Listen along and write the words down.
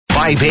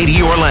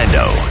580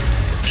 Orlando.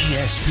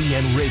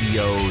 ESPN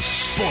Radio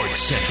Sports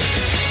Center.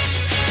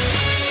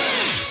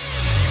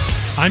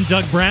 I'm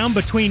Doug Brown.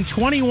 Between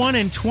 21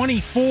 and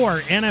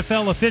 24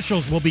 NFL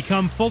officials will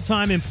become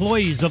full-time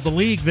employees of the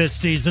league this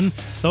season.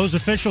 Those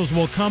officials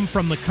will come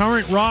from the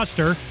current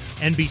roster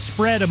and be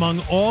spread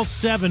among all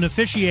 7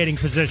 officiating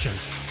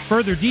positions.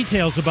 Further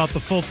details about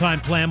the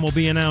full-time plan will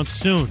be announced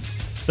soon.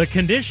 The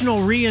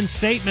conditional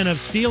reinstatement of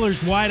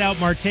Steelers wideout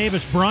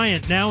Martavis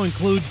Bryant now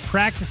includes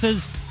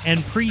practices and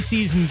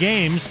preseason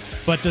games,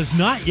 but does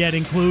not yet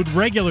include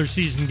regular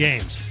season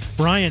games.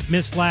 Bryant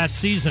missed last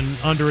season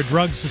under a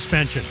drug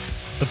suspension.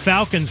 The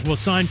Falcons will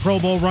sign Pro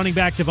Bowl running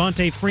back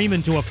Devontae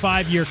Freeman to a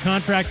 5-year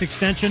contract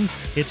extension.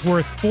 It's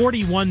worth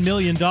 $41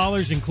 million,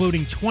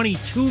 including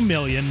 $22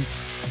 million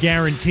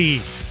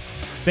guaranteed.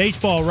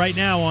 Baseball right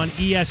now on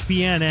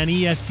ESPN and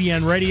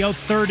ESPN Radio.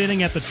 Third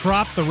inning at the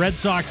Trop. The Red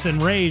Sox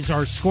and Rays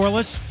are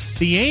scoreless.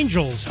 The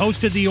Angels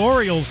hosted the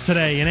Orioles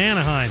today in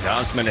Anaheim.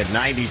 Gausman had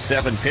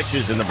 97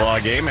 pitches in the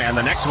ballgame, and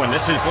the next one,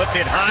 this is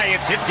lifted high.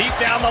 It's hit deep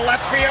down the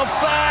left field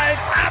side.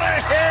 Out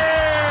of here!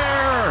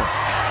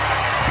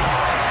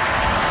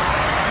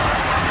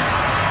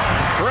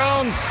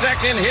 Crone's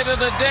second hit of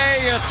the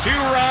day, a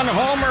 2-run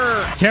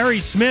homer. Terry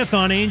Smith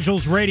on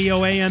Angels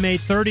Radio AM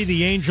 830.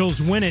 The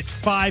Angels win it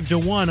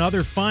 5-1.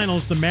 Other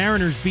finals, the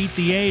Mariners beat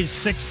the A's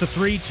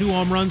 6-3. 2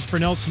 home runs for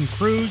Nelson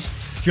Cruz.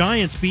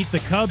 Giants beat the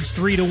Cubs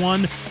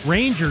 3-1.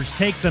 Rangers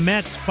take the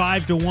Mets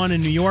 5-1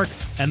 in New York.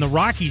 And the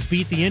Rockies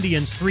beat the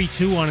Indians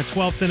 3-2 on a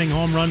 12th inning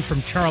home run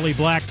from Charlie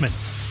Blackmon.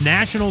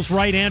 Nationals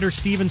right-hander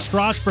Steven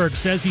Strasburg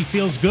says he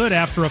feels good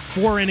after a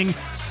 4-inning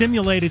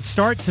simulated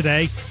start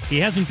today. He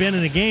hasn't been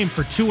in a game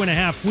for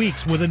 2.5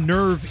 weeks with a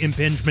nerve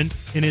impingement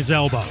in his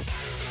elbow.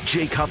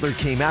 Jay Cutler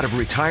came out of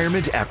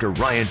retirement after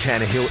Ryan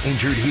Tannehill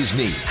injured his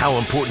knee. How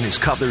important is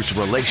Cutler's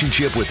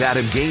relationship with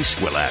Adam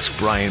Gase? We'll ask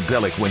Brian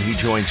Bellick when he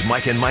joins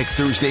Mike and Mike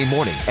Thursday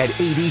morning at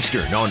 8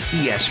 Eastern on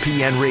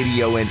ESPN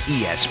Radio and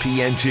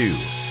ESPN2.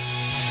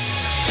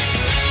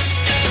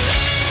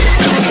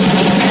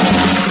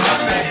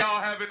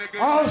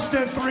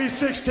 Austin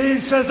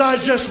 316 says I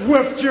just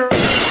whipped your...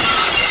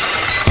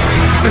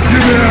 Give me a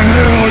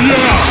hell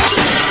yeah!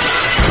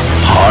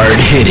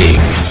 Hard-hitting.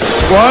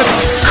 What?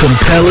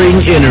 Compelling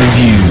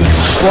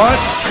interviews. What?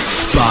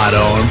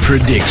 Spot-on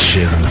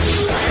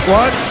predictions.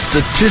 What?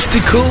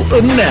 Statistical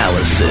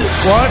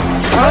analysis. What?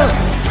 Huh?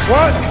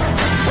 What?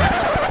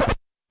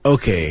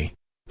 Okay,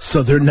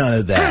 so they're none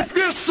of that.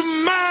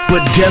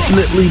 But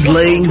definitely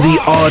laying the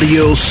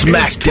audio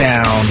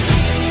smackdown.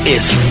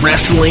 It's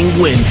Wrestling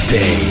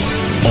Wednesday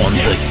on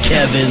the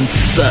Kevin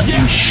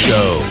Sutton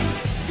Show.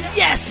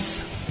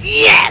 Yes!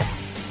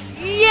 Yes!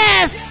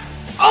 Yes!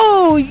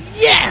 Oh,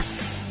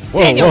 yes!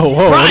 Whoa, Daniel whoa,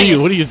 whoa!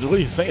 Bryan. What are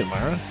you saying,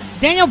 Myra?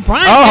 Daniel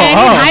Bryan, man,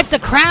 he hyped the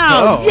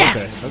crowd. Oh,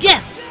 yes, okay.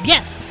 yes.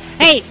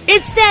 Hey,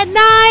 it's that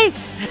night.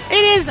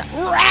 It is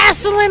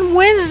Wrestling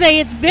Wednesday.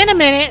 It's been a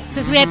minute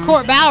since we had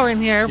Court Bauer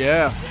in here.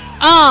 Yeah.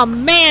 Oh,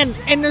 man,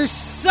 and there's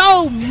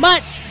so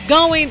much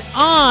going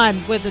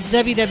on with the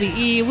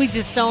WWE. We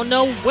just don't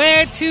know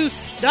where to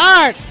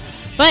start.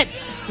 But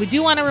we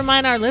do want to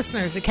remind our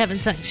listeners that Kevin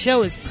Sutton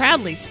Show is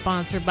proudly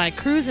sponsored by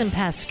Cruz and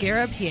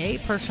Pascara, PA,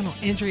 personal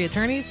injury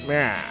attorneys.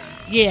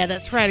 Yeah,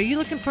 that's right. Are you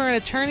looking for an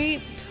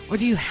attorney, or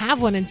do you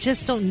have one and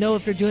just don't know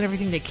if they're doing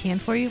everything they can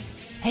for you?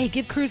 Hey,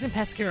 give Cruz and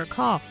Pascara a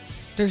call.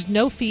 There's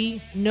no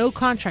fee, no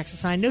contracts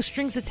assigned, no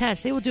strings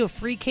attached. They will do a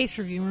free case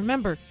review.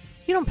 Remember,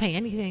 you don't pay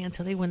anything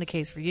until they win the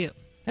case for you.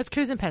 That's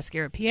Cruz and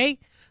Pascara, PA,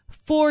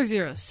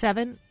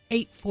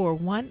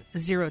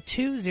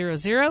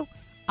 407-841-0200.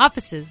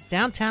 Offices,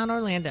 downtown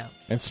Orlando.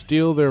 And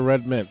steal their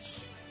red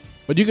mints.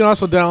 But you can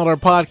also download our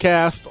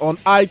podcast on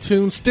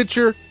iTunes,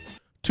 Stitcher,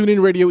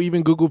 TuneIn Radio,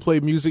 even Google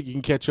Play Music. You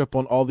can catch up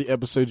on all the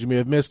episodes you may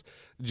have missed.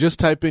 Just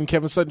type in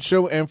Kevin Sutton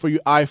Show, and for you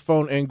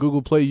iPhone and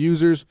Google Play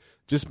users,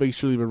 just make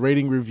sure you leave a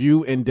rating,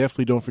 review, and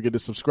definitely don't forget to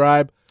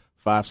subscribe.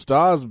 5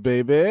 stars,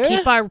 baby.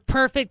 Keep our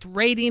perfect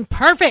rating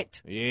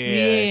perfect.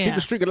 Yeah. Keep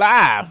the streak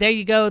alive. There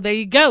you go.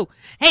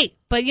 Hey,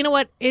 but you know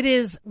what? It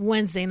is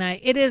Wednesday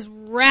night. It is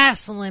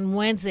Wrestling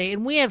Wednesday,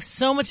 and we have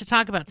so much to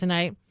talk about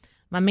tonight.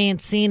 My man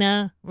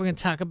Cena. We're going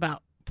to talk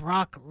about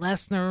Brock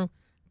Lesnar.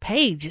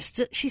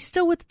 Paige, she's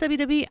still with the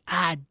WWE?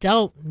 I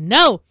don't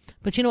know.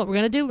 But you know what we're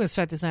going to do? We're going to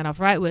start this night off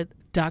right with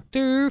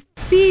Dr.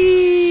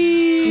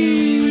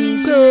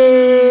 Fee.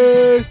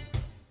 Okay.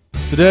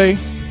 Today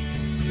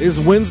is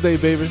Wednesday,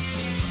 baby.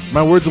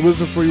 My words of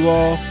wisdom for you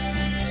all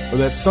are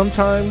that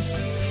sometimes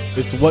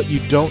it's what you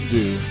don't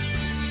do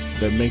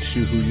that makes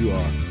you who you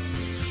are.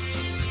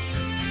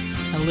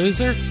 A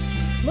loser?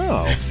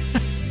 No.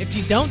 If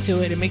you don't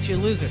do it, it makes you a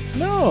loser.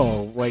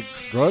 No. Like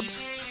drugs?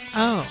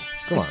 Oh.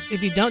 Come on.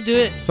 If you don't do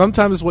it...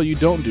 Sometimes it's what you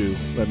don't do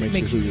that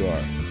makes you who you are.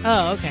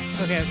 Oh, okay.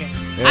 Yeah.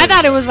 I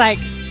thought it was like,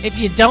 if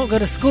you don't go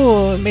to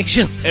school, it makes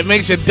you... It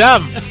makes you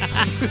dumb.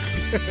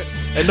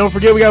 And don't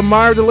forget, we got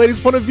Myra, the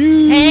ladies' point of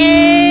view.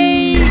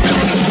 Hey!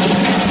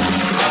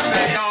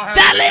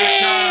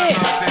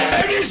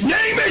 And his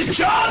name is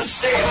John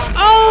Cena.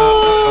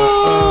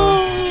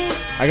 Oh!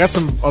 I got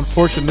some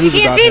unfortunate news You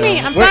can't about see him. me.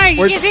 I'm sorry.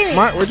 You can't see me.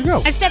 Where'd you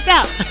go? I stepped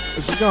out.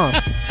 Where'd you gone?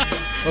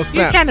 Oh, You're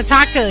snap. trying to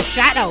talk to a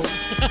shadow.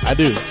 I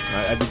do.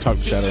 I do talk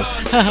to shadows.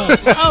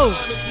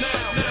 Oh.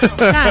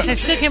 Gosh, I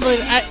still can't believe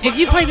it. If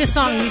you played this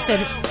song and you said,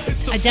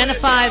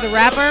 identify the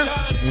rapper,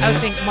 I would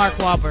think Mark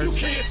Wahlberg.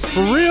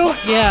 For real?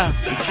 Yeah,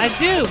 I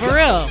do, for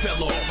real.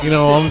 You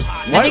know,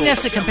 I think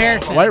that's the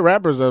comparison. White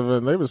rappers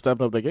they've been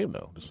stepping up their game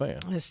though. Just saying.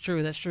 That's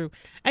true.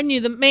 I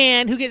knew the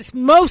man who gets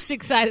most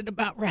excited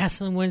about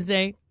Wrestling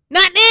Wednesday.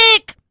 Not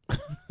Nick!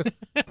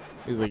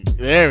 He's like,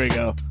 there we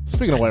go.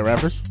 Speaking of white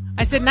rappers.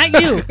 I said, not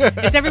you.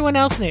 It's everyone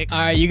else, Nick. All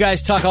right, you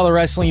guys talk all the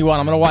wrestling you want.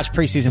 I'm going to watch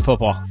preseason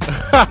football.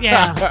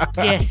 Yeah.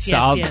 Yes.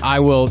 I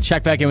will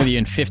check back in with you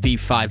in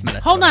 55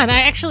 minutes. Hold on.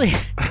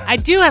 I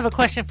do have a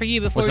question for you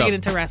before What's we up? get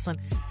into wrestling.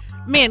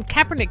 Man,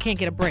 Kaepernick can't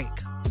get a break.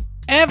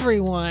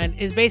 Everyone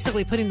is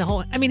basically putting the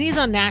whole... I mean, he's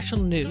on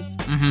national news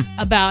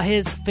about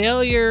his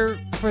failure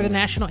for the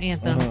national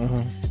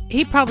anthem.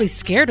 He probably's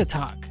scared to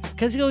talk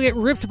because he'll get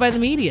ripped by the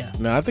media.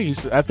 No, I think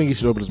he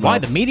should open his mouth. Why?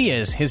 The media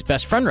is his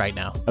best friend right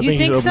now. I You he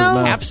think should open so? his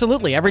mouth.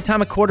 Absolutely. Every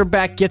time a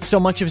quarterback gets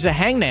so much of a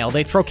hangnail,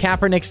 they throw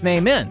Kaepernick's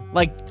name in.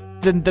 Like,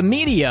 the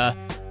media...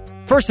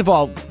 First of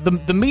all,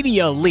 the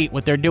media elite,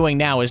 what they're doing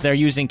now is they're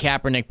using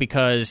Kaepernick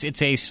because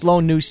it's a slow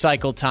news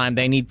cycle time.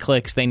 They need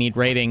clicks, they need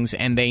ratings,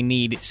 and they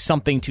need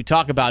something to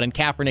talk about. And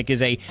Kaepernick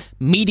is a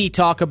meaty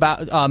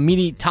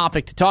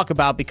topic to talk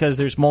about because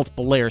there's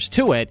multiple layers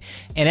to it.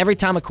 And every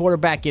time a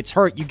quarterback gets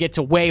hurt, you get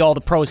to weigh all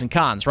the pros and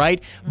cons,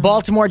 right?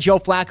 Baltimore, Joe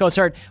Flacco's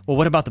hurt. Well,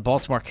 what about the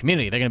Baltimore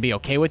community? They're going to be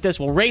okay with this?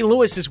 Well, Ray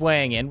Lewis is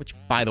weighing in, which,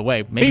 by the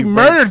way, maybe He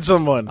murdered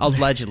someone.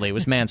 Allegedly, it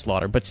was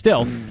manslaughter, but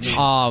still,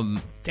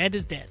 Dead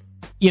is dead.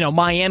 you know,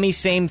 Miami,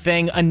 same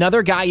thing.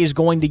 Another guy is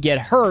going to get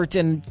hurt,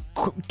 and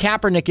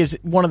Kaepernick is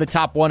one of the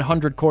top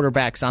 100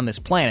 quarterbacks on this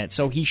planet,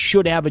 so he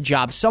should have a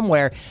job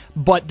somewhere,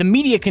 but the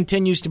media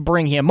continues to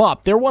bring him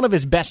up. They're one of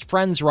his best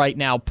friends right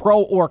now,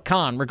 pro or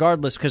con,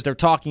 regardless, because they're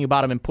talking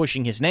about him and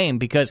pushing his name,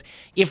 because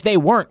if they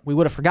weren't, we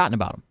would have forgotten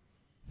about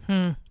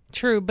him.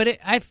 True, but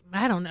I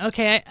don't know.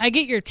 Okay, I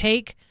get your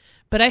take,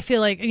 but I feel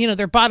like, you know,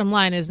 their bottom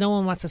line is no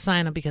one wants to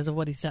sign him because of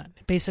what he's done.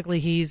 Basically,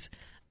 he's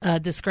a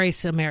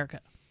disgrace to America.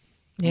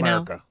 You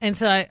know, and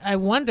so I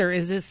wonder,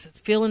 is this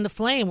feeling the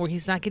flame where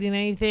he's not getting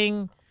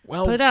anything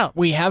put out?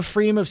 We have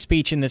freedom of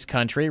speech in this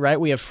country, right?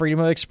 We have freedom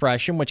of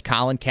expression, which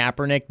Colin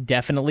Kaepernick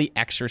definitely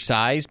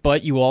exercised,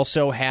 but you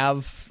also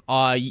have,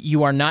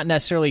 you are not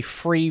necessarily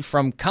free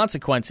from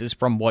consequences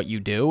from what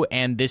you do,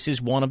 and this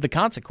is one of the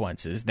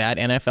consequences, that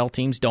NFL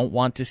teams don't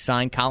want to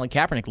sign Colin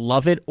Kaepernick.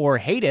 Love it or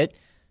hate it,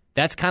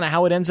 that's kind of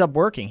how it ends up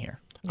working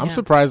here. I'm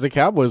surprised the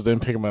Cowboys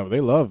didn't pick him up.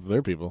 They love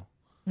their people.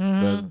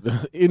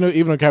 But, you know,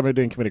 even though Kaepernick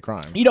didn't commit a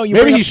crime, you know,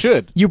 maybe he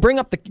should. You bring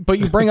up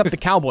the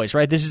Cowboys,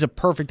 right? This is a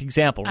perfect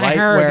example, right? I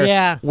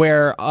heard,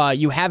 where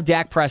you have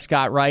Dak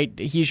Prescott, right?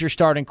 He's your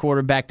starting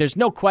quarterback. There's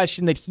no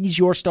question that he's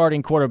your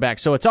starting quarterback.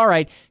 So it's all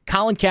right.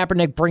 Colin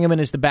Kaepernick, bring him in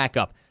as the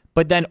backup.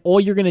 But then all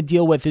you're going to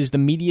deal with is the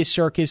media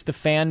circus, the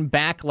fan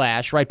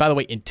backlash, right? By the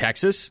way, in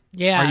Texas,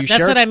 Yeah, are you that's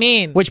sure? what I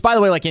mean. Which, by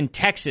the way, like in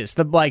Texas,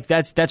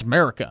 that's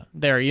America.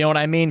 There, you know what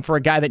I mean? For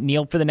a guy that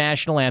kneeled for the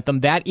national anthem,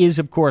 that is,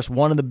 of course,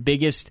 one of the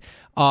biggest.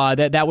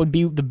 That would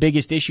be the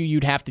biggest issue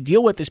you'd have to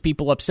deal with, is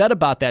people upset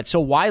about that. So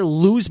why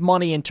lose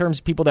money in terms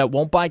of people that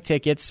won't buy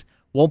tickets,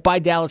 won't buy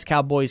Dallas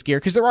Cowboys gear?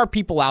 Because there are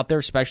people out there,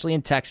 especially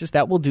in Texas,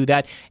 that will do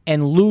that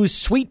and lose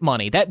sweet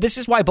money. This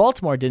is why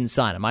Baltimore didn't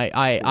sign him.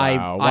 I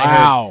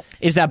heard,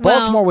 is that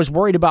Baltimore was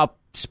worried about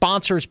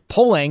sponsors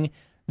pulling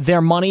their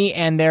money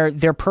and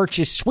their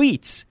purchased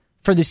suites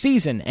for the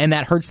season, and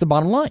that hurts the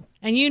bottom line.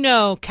 And you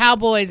know,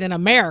 Cowboys and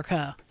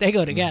America, they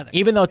go together.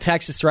 Even though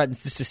Texas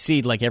threatens to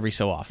secede like every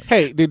so often.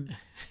 Hey,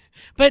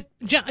 But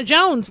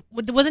Jones,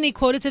 wasn't he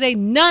quoted today?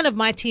 None of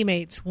my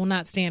teammates will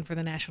not stand for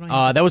the national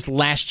anthem. That was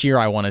last year,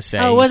 I want to say.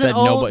 Oh, He was it said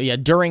old? nobody. Yeah,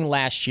 during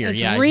last year.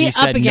 It's He re-up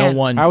said again. no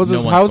one. how was no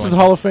his one's going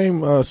Hall of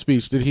Fame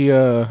speech? Did he?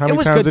 How many It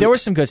was times good. did There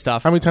was some good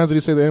stuff. How many times did he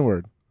say the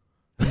N-word?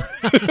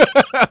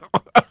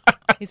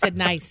 He said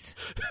nice.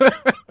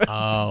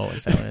 Oh,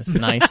 is that what it's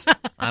nice?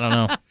 I don't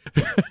know.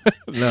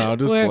 No,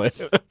 just Where-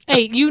 play.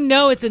 Hey, you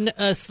know it's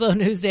a slow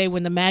news day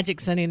when the Magic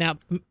sending out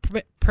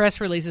press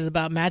releases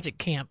about Magic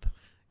Camp.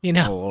 You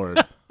know, Oh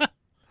Lord.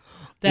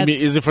 that's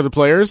Is it for the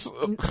players?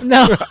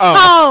 no.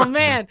 Oh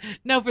man,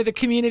 no, for the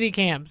community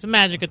camps.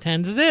 Magic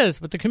attends this,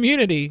 but the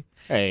community.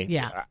 Hey,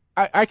 Yeah.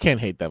 I can't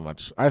hate that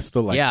much. I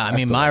still like. Yeah, I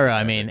mean, still like Myra, it.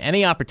 I mean,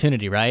 any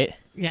opportunity, right?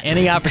 Yeah.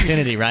 Any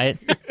opportunity, right?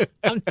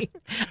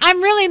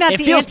 I'm really not It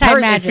the feels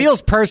anti-Magic. it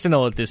feels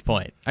personal at this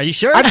point. Are you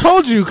sure? I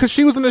told you because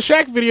she was in the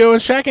Shaq video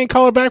and Shaq ain't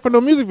call her back for no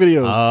music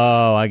videos.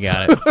 Oh, I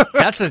got it.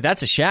 That's a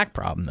Shaq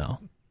problem, though.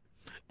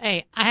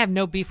 Hey, I have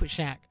no beef with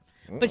Shaq.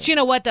 But you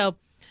know what, though?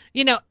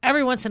 You know,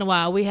 every once in a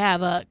while, we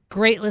have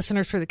great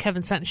listeners for the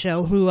Kevin Sutton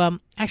Show who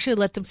actually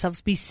let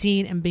themselves be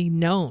seen and be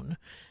known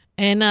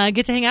and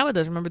get to hang out with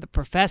us. Remember the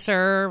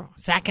Professor,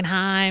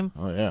 Sackenheim.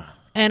 Oh yeah.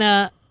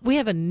 And we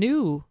have a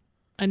new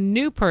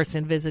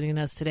person visiting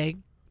us today.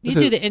 You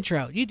do the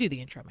intro. You do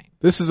the intro, man.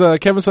 This is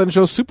Kevin Sutton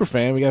Show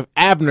superfan. We have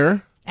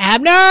Abner.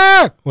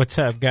 Abner! What's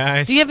up,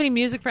 guys? Do you have any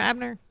music for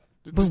Abner?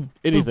 Boom.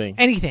 Anything.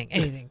 Boom.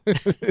 Anything.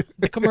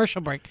 The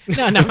commercial break.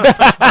 No.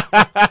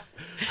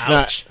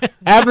 Ouch.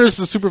 Abner's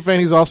a super fan.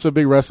 He's also a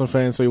big wrestling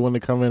fan, so he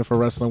wanted to come in for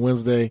Wrestling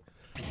Wednesday,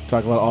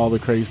 talk about all the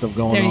crazy stuff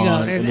going There you go.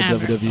 on There's in the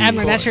Abner. WWE.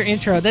 Abner, that's your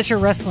intro. That's your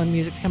wrestling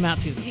music to come out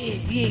to.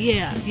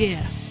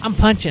 Yeah. I'm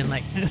punching.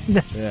 Like,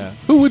 that's, Yeah.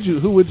 What would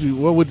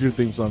your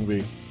theme song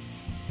be?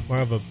 More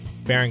of a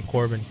Baron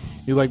Corbin.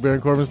 You like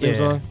Baron Corbin's theme Yeah.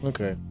 song?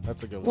 Okay,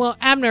 that's a good one. Well,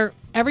 Abner,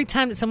 every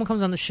time that someone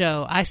comes on the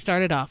show, I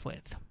start it off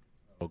with.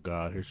 Oh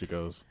God, here she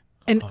goes.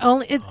 And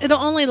it'll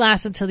only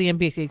last until the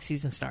NBA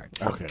season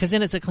starts. Okay. Because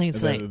then it's a clean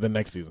slate. And then the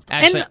next season.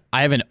 Actually,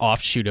 I have an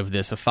offshoot of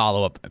this, a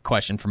follow-up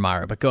question for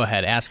Myra, but go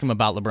ahead. Ask him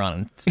about LeBron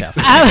and Steph.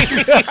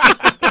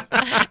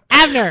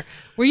 Abner,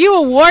 were you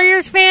a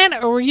Warriors fan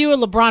or were you a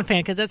LeBron fan?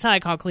 Because that's how I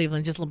call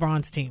Cleveland, just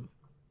LeBron's team.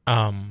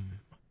 I'm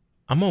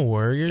a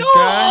Warriors guy.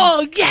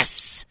 Oh,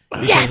 yes!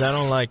 Because I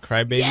don't like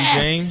Crybaby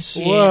James.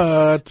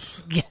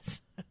 What?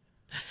 Yes.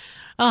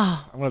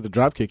 Oh, I'm gonna have to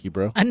drop kick you,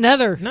 bro.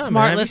 another No,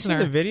 smart man, listener.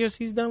 Have you seen the videos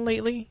he's done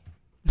lately?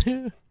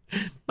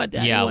 My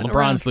dad Yeah, went LeBron's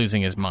around.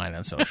 losing his mind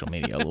on social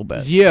media a little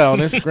bit. Yeah, on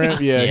Instagram.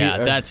 Yeah, Yeah,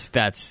 that's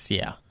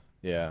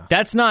yeah.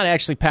 That's not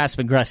actually passive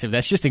aggressive.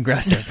 That's just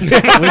aggressive.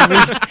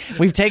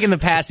 We've taken the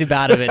passive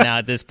out of it now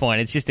at this point.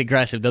 It's just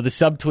aggressive. Though the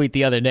subtweet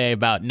the other day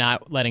about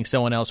not letting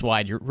someone else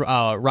ride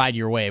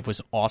your wave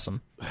was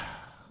awesome.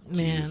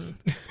 Man,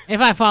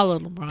 if I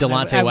followed LeBron,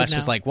 Delonte I would West know.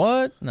 was like,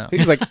 "What? No."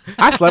 He's like,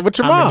 I slept with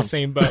your I'm in mom. the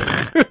same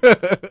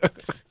boat.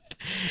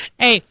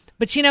 Hey,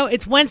 but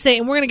it's Wednesday,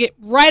 and we're going to get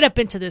right up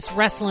into this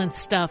wrestling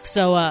stuff.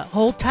 So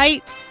hold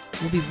tight.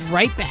 We'll be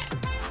right back.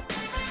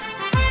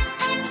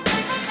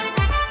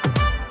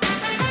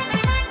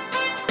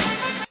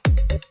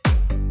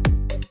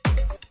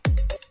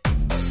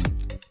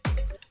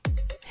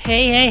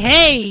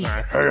 Hey.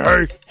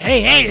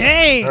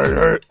 Hey.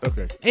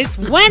 Okay. It's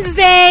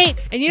Wednesday,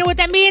 and you know what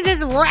that means?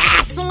 It's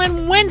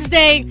Wrestling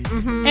Wednesday.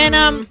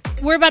 And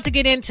we're about to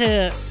get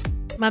into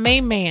my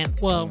main man.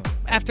 Well,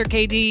 after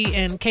KD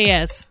and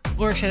KS,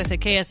 or should I say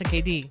KS and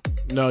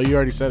KD? No, you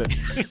already said it.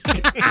 It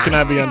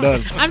cannot be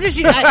undone.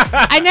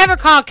 I never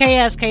call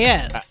KS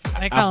KS.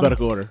 I call him,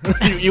 Alphabetical order.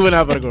 You went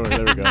alphabetical order.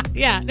 There we go.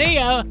 yeah, there you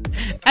go.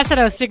 That's what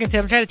I was sticking to.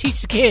 I'm trying to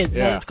teach the kids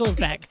now Yeah. that school's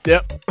back.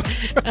 Yep.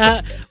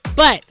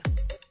 But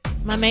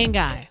my main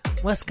guy,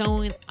 what's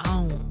going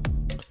on?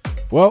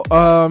 Well,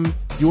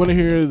 you want to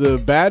hear the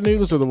bad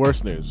news or the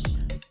worst news?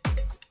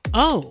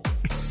 Oh,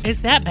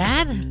 is that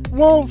bad?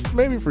 Well,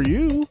 maybe for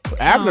you.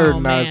 Abner Oh,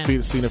 not man.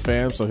 a Cena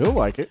fan, so he'll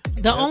like it.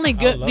 The only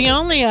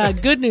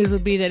good news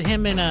would be that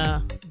him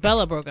and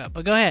Bella broke up.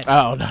 But go ahead.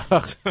 Oh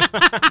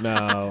no,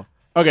 no.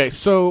 Okay,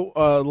 so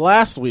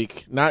last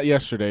week, not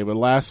yesterday, but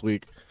last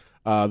week,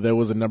 there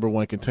was a number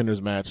one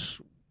contenders match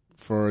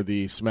for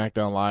the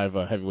SmackDown Live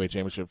Heavyweight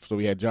Championship. So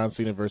we had John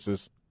Cena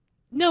versus.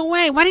 No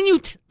way. Why didn't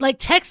you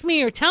text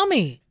me or tell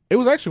me? It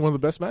was actually one of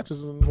the best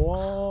matches in a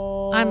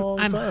long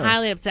I'm time.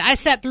 highly upset. I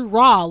sat through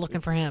Raw looking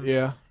for him.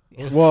 Yeah.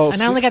 Well,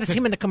 And I only got to see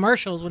him in the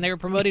commercials when they were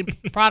promoting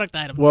product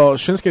items. well,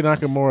 Shinske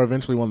Nakamura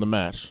eventually won the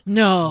match,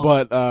 No.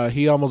 but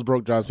he almost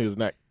broke John Cena's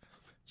neck.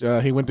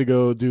 He went to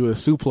go do a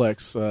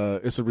suplex.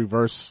 It's a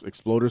reverse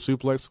exploder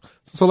suplex,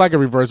 so like a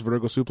reverse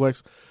vertical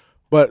suplex.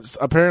 But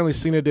apparently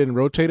Cena didn't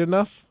rotate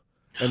enough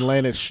and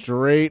landed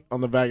straight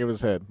on the back of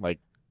his head. Like,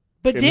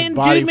 But and his didn't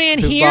body- Dude Man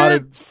his hear body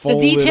the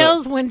folded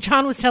details up. when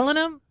John was telling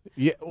him?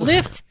 Yeah,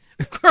 Lift,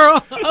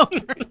 curl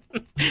over.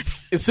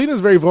 and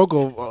Cena's very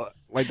vocal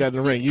like that in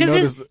the ring. You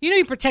notice, Because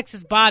he protects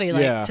his body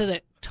Yeah. to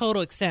the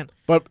total extent.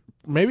 but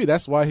maybe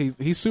that's why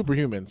he's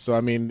superhuman. So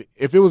I mean,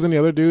 if it was any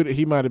other dude,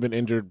 he might have been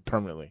injured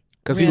permanently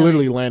because he Really?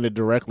 literally landed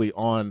directly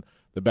on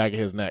the back of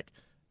his neck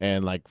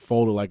and like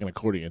folded like an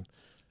accordion.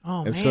 Oh,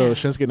 And man. so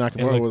Shinske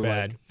Nakamura looked was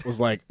bad.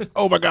 like,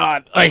 oh my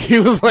god, like he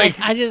was like,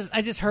 I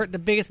just hurt the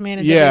biggest man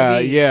in Yeah,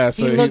 WWE. yeah,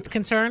 so he he- looked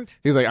concerned.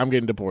 he's like, I'm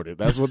getting deported.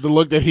 That's what the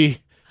look that he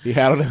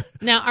had on it.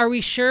 Now, are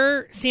we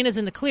sure Cena's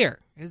in the clear?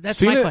 That's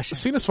Cena, my question.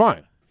 Cena's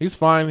fine. He's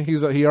fine. He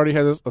already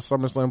has a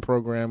SummerSlam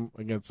program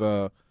against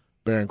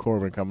Baron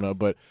Corbin coming up,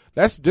 but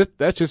that's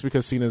just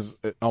because Cena's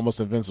almost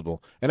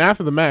invincible. And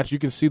after the match, you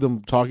can see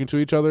them talking to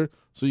each other.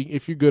 So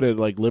if you're good at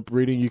like lip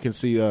reading, you can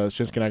see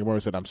Shinske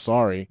Nakamura said, "I'm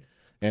sorry,"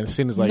 and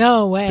Cena's like,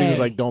 No way. Cena's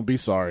like, "Don't be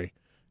sorry."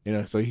 You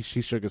know, so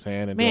she shook his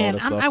hand and did all Man,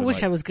 that stuff. I and, wish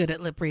like, I was good at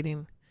lip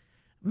reading.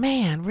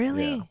 Man,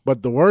 really? Yeah.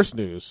 But the worst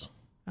news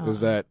Oh. is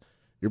that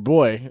your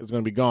boy is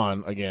going to be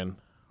gone again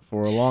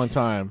for a long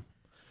time,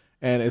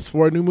 and it's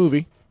for a new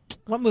movie.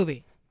 What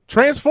movie?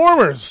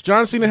 Transformers.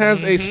 John Cena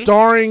has a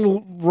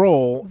starring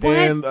role What?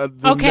 in the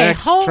Okay,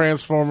 next hold-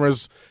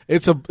 Transformers.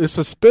 It's a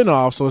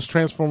spinoff, so it's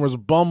Transformers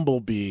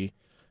Bumblebee,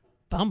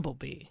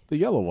 Bumblebee. the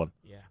yellow one.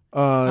 Yeah.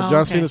 John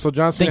okay. Cena. So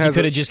John I think Cena you has.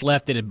 could have just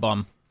left it at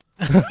bum.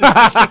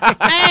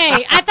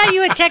 Hey, I thought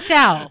you had checked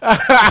out.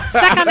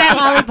 Suck on that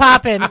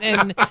lollipop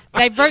and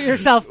divert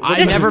yourself. I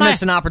This is never my-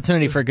 miss an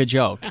opportunity for a good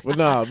joke. But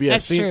no, yeah,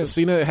 That's true.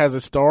 Cena has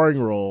a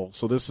starring role.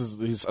 So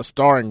he's a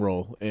starring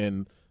role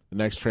in the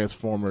next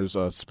Transformers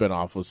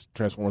spinoff was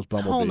Transformers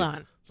Bumblebee. Hold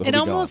on. So It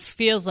he'll be almost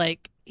feels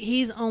like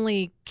he's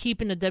only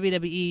keeping the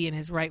WWE in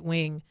his right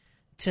wing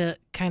to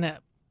kind of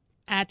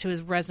add to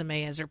his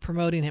resume as they're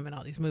promoting him in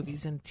all these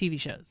movies and TV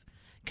shows.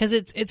 Because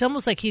it's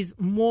almost like he's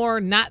more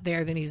not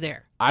there than he's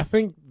there. I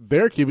think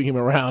they're keeping him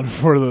around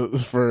for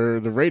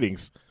the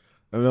ratings,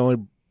 and they only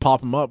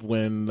pop him up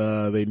when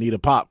they need a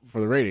pop for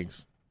the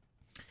ratings.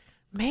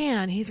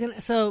 Man, he's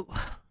gonna. So,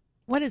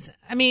 what is?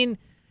 I mean,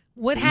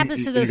 what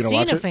happens to those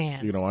Cena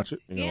fans? You gonna watch it?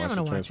 Yeah, I'm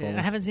gonna watch it.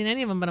 I haven't seen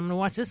any of them, but I'm gonna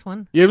watch this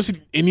one. You haven't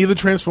seen any of the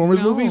Transformers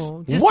movies?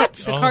 Just What?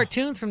 The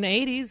cartoons from the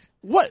 80s.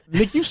 What?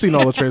 Nick, you've seen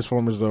all the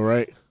Transformers though,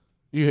 right?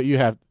 You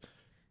have.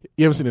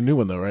 You haven't seen the new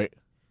one though, right?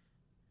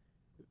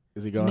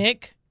 Is he gone?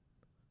 Nick?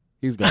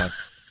 He's gone.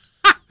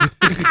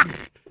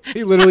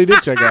 He literally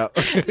did check out.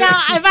 Now,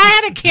 if I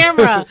had a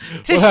camera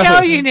to show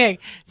you, Nick,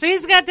 so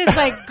he's got this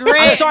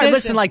great. I'm sorry,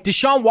 listen,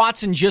 Deshaun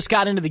Watson just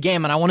got into the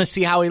game, and I want to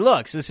see how he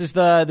looks. This is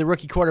the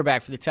rookie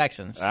quarterback for the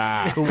Texans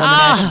who won the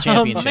national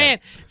championship. Man,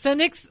 so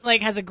Nick's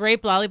has a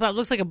grape lollipop,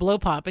 looks like a blow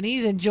pop, and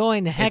he's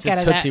enjoying the heck out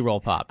of that. It's a Tootsie Roll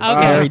Pop. It's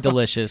very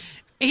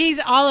delicious.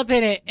 He's all up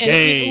in it,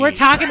 and we're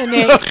talking to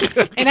Nick,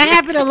 and I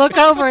happen to look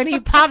over, and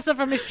he pops up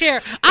from his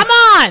chair. I'm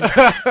on!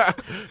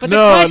 But the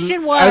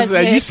question was,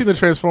 Nick, you've seen the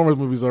Transformers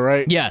movies, though,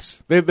 right?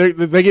 Yes.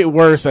 They get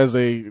worse as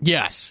they...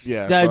 Yes.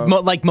 Yeah.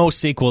 Like most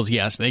sequels,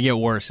 yes. They get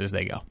worse as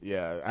they go.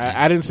 Yeah.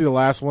 I didn't see the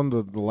last one,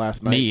 the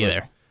last night. Me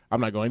either.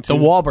 I'm not going to. The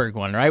Wahlberg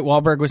one, right?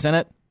 Wahlberg was in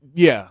it?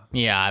 Yeah.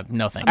 Yeah,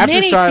 no thanks.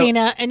 Mini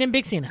Cena and then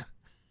Big Cena.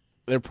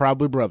 They're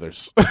probably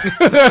brothers.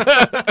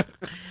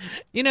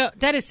 You know,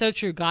 that is so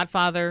true.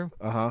 Godfather,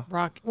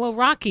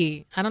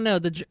 Rocky. I don't know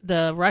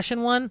the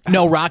Russian one.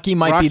 No, Rocky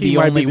might be the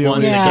only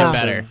ones that get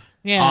better.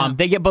 Yeah,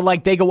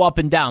 they go up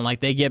and down.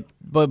 Like they get,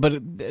 but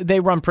they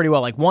run pretty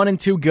well. Like 1 and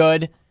 2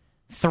 good,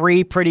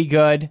 3 pretty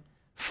good,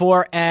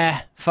 4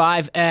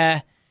 5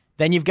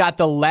 Then you've got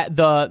the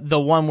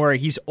one where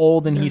he's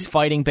old and he's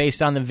fighting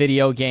based on the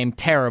video game,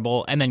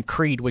 terrible, and then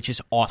Creed, which is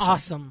awesome.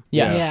 Awesome.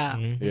 Yes. Yeah.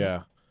 Mm-hmm.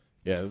 Yeah.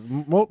 Yeah,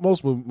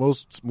 most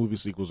movie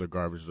sequels are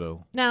garbage,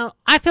 though. Now,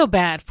 I feel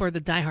bad for the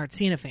diehard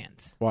Cena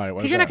fans. Why?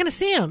 Because you're not going to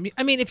see him.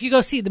 I mean, if you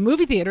go see the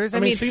movie theaters, I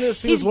mean Cena's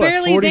he's what,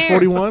 barely 40, there.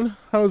 41?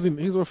 How is he?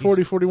 He's what,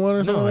 40, 41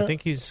 or something? No, I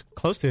think he's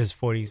close to his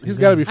 40s. He's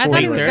got to be 40. I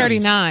thought he was 30s.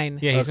 39.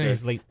 Yeah, he's in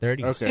his late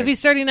 30s. Okay. If he's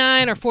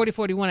 39 or 40,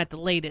 41 at the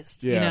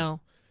latest, Yeah. you know.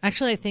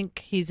 Actually, I think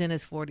he's in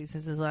his 40s.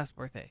 It's his last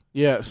birthday.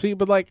 Yeah, see,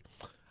 but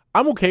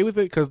I'm okay with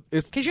it because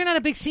it's... Because you're not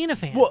a big Cena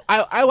fan. Well,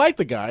 I like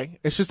the guy.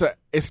 It's just that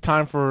it's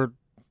time for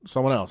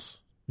someone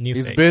else.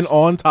 He's face. been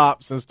on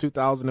top since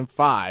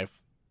 2005.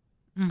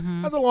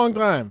 Mm-hmm. That's a long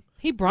time.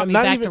 He brought me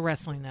Not back even- to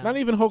wrestling, though. Not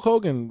even Hulk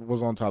Hogan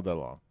was on top that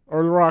long.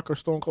 Or The Rock or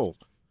Stone Cold.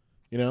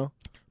 You know?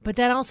 But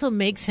that also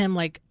makes him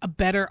a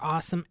better,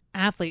 awesome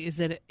athlete. Is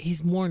that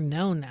he's more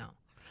known now?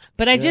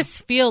 But I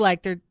just feel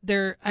like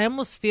they're. I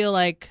almost feel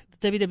like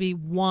the WWE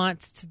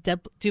wants to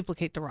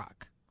duplicate The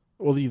Rock.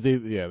 Well,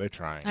 they're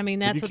trying. I mean,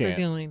 But that's you what they're can't.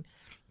 doing.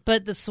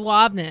 But the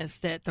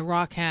suaveness that The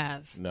Rock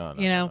has, No.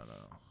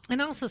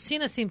 and also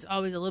Cena seems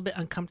always a little bit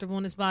uncomfortable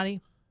in his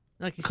body,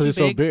 like he's Because he's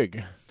too so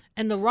big.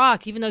 And The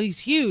Rock, even though he's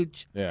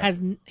huge, Yeah.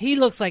 he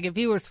looks like if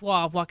he were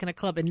suave, walk in a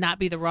club and not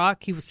be The Rock,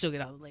 he would still get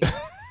all the ladies.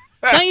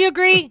 Don't you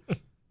agree?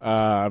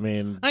 I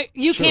mean,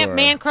 You sure. can't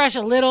man crush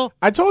a little.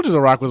 I told you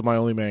The Rock was my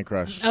only man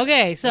crush.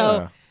 Okay, so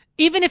Yeah.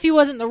 even if he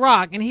wasn't The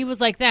Rock and he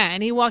was like that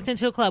and he walked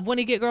into a club, wouldn't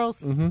he get girls?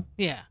 Mm-hmm.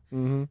 Yeah.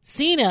 Mm-hmm.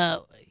 Cena,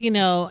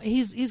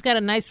 he's got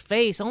a nice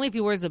face. Only if he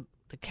wears the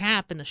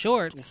cap and the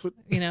shorts.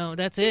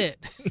 That's it.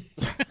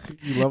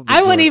 You love the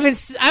I wouldn't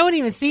shorts.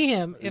 even see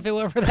him if it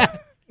weren't for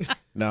that.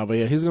 No, but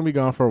yeah, he's gonna be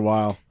gone for a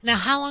while. Now,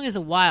 how long is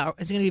a while?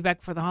 Is he going to be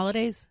back for the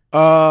holidays?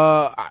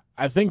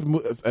 I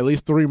think at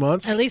least 3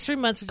 months. At least 3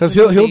 months. Because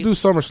he'll do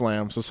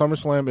SummerSlam. So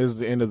SummerSlam is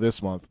the end of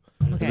this month,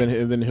 Okay.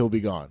 and then he'll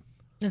be gone.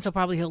 And so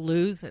probably he'll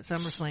lose at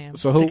SummerSlam.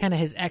 So to kind of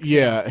his exit.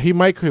 Yeah,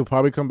 he'll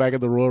probably come back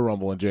at the Royal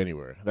Rumble in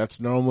January. That's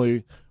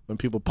normally when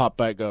people pop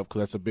back up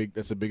because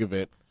that's a big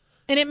event.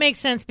 And it makes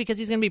sense because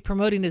he's going to be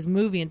promoting his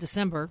movie in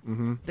December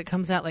that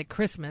comes out like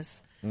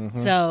Christmas.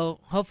 So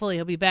hopefully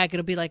he'll be back.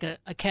 It'll be like a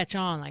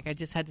catch-on. Like I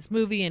just had this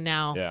movie and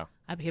now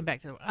I came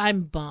back to it.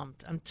 I'm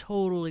bummed. I'm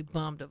totally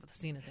bummed over the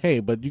Cena thing. Hey,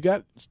 but you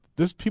got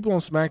people on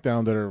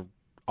SmackDown that are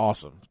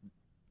awesome.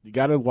 You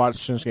got to watch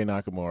Shinske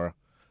Nakamura.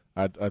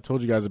 I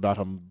told you guys about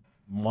him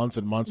months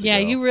and months ago. Yeah,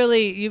 you've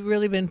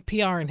really been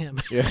PRing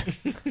him. Yeah.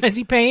 Is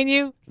he paying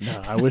you?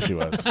 No, I wish he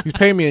was. He's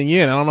paying me in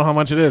yen. I don't know how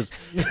much it is.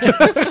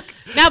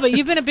 No, but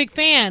you've been a big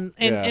fan,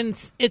 and, Yeah.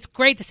 and it's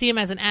great to see him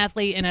as an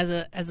athlete and as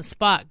a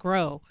spot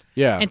grow.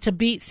 Yeah. And to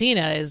beat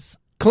Cena is.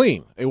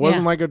 Clean. It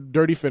wasn't Yeah. like a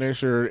dirty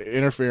finish or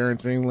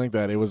interference or anything like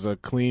that. It was a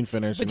clean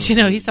finish. But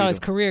and he saw his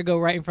career go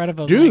right in front of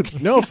him. Dude,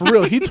 like- no, for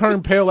real. He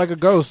turned pale like a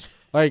ghost.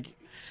 Like,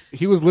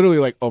 he was literally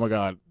like, oh my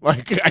God.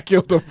 Like, I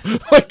killed him.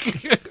 Like,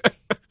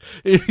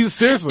 he's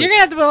seriously. You're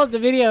gonna have to pull up the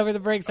video over the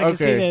break so I can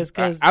see this.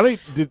 Cause I don't.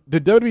 Did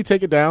WWE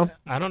take it down?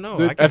 I don't know.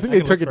 I think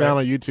they took it down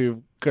on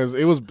YouTube because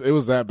it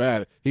was that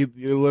bad. It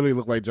literally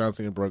looked like John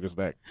Cena broke his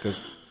neck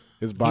because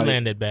his body He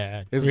landed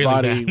bad. His Really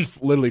body bad.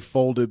 literally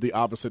folded the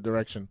opposite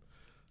direction.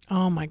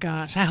 oh my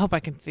gosh, I hope I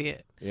can see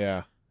it.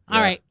 Yeah. All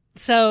right,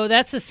 so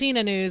that's the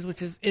Cena news,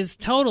 which is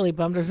totally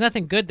bummed. There's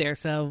nothing good there.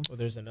 So Well,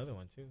 there's another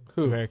one too.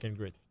 Who? American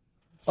Grid.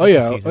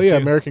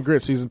 American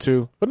Grit season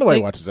 2, but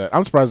nobody watches that.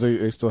 I'm surprised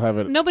they still have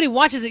it. Nobody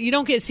watches it. You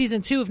don't get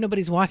season 2 if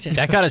nobody's watching.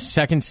 That got a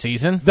second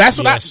season. That's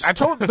what I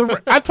told.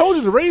 I told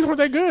you the ratings weren't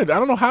that good. I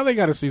don't know how they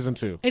got a season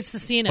 2. It's the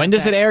Cena. When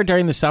does it air?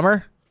 During the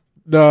summer?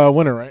 The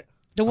winter, right?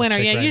 The winter,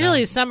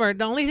 usually summer.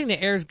 The only thing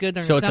that airs good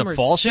during so the summer it's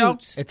a fall show?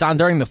 It's on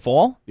during the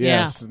fall?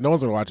 Yes. No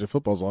one's going to watch it.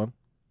 Football's on.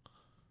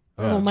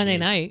 Monday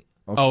night.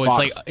 It's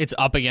like it's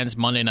up against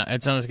Monday night.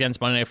 It's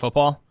against Monday Night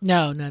Football?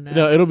 No.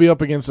 No, it'll be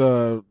up against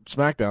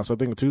SmackDown, so I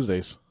think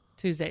Tuesdays.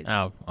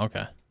 Oh,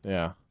 okay.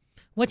 Yeah.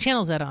 What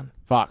channel is that on?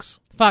 Fox.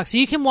 So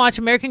you can watch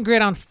American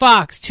Grid on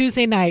Fox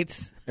Tuesday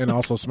nights. And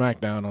also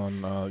SmackDown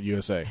on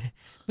USA.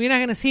 You're not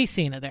going to see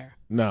Cena there.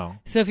 No.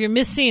 So if you're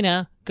Miss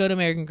Cena, go to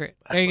American Grid.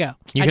 There you go.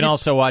 You can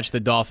also watch the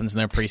Dolphins in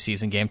their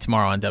preseason game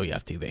tomorrow on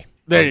WFTV.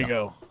 There you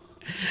go.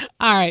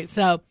 All right,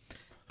 so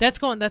that's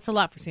a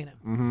lot for Cena.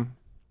 Mm-hmm.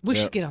 We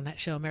should get on that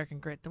show, American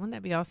Grid. Wouldn't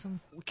that be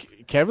awesome?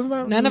 Kevin's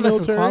not. None of us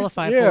would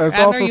qualify for it.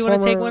 Abner, you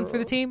want to take one for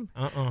the team?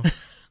 How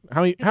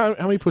many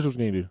push-ups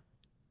can you do?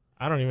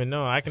 I don't even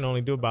know. I can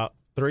only do about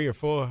 3 or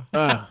 4.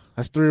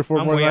 That's 3 or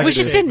 4 more than I We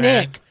should do. send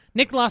Nick.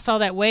 Nick lost all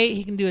that weight.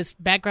 He can do his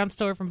background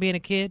story from being a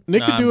kid.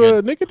 Nick could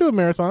do a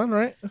marathon,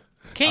 right?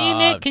 Can you,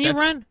 Nick? Can you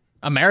run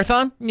a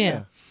marathon?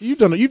 Yeah. You've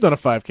done a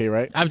 5K,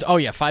 right?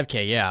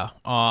 5K, yeah.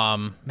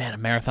 Man, a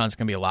marathon's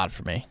gonna be a lot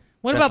for me.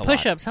 What about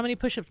push-ups? How many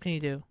push-ups can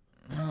you do?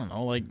 I don't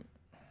know, like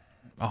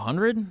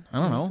 100. I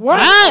don't know.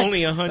 What?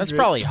 Only 100. That's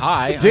probably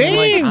high.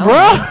 Dang,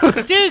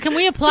 bro. Dude, can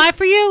we apply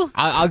for you?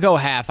 I'll go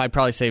half. I'd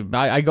probably say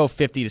I go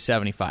 50 to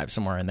 75,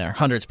 somewhere in there.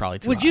 100's probably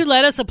too Would high. you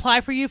let us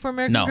apply for you for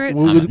American Grid?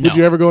 Would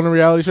you ever go on a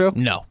reality show?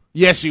 No.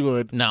 Yes, you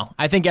would. No.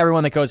 I think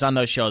everyone that goes on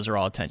those shows are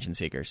all attention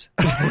seekers.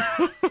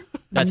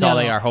 That's all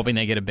they are, hoping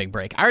they get a big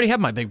break. I already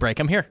have my big break.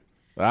 I'm here.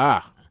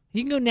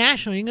 You can go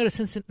national. You can go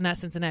to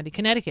Cincinnati,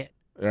 Connecticut.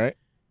 All right.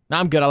 No,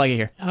 I'm good. I like it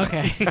here.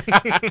 Okay.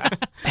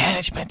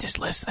 Management is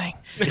listening.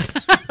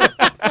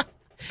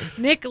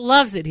 Nick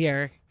loves it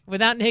here.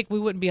 Without Nick, we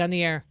wouldn't be on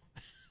the air.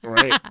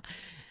 Right.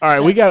 All right.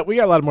 We got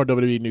a lot more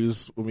WWE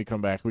news when we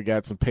come back. We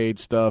got some Paige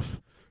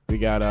stuff. We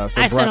got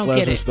some Brock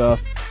Lesnar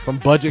stuff. Some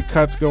budget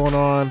cuts going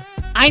on.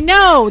 I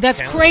know. That's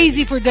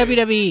crazy for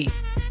WWE.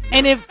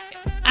 And if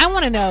I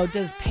want to know,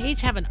 does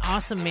Paige have an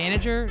awesome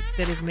manager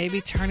that is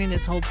maybe turning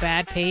this whole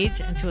bad Paige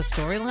into a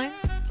storyline?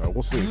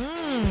 We'll see.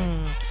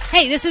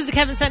 Hey, this is the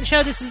Kevin Sutton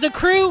Show. This is the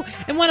crew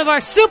and one of our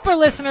super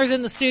listeners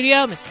in the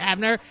studio, Mr.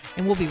 Abner,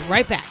 and we'll be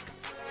right back.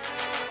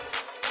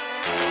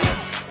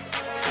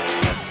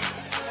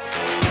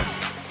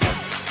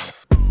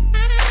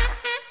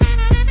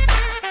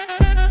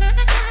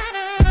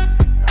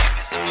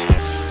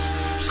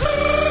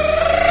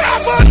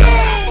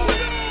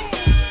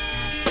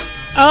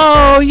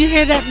 Oh, you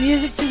hear that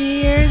music to the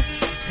ears?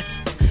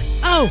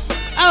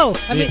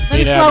 Let me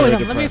flow with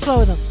them. Let me flow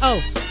with them.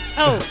 Oh.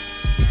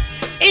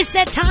 It's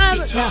that time.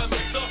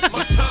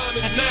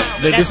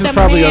 This is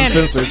probably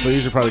uncensored, so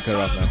you should probably cut it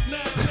off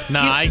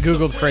now. No, I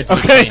Googled for it to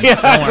be Okay, clean.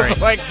 Don't worry.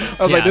 I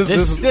was like,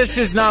 this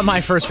is not my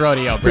first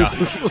rodeo, bro.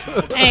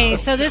 Hey,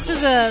 so this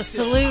is a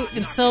salute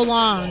in so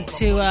long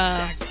to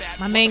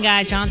my main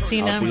guy, John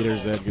Cena.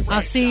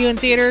 I'll see you in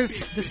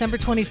theaters December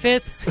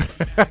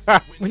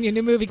 25th when your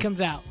new movie comes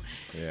out.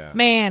 Yeah.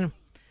 Man,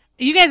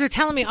 you guys are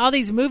telling me all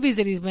these movies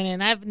that he's been in.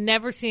 I've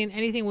never seen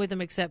anything with him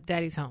except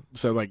Daddy's Home.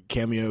 So, like,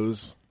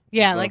 cameos.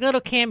 Yeah, like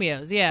little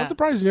cameos, yeah. I'm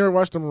surprised you never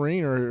watched The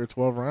Marine or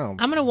 12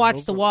 Rounds. I'm going to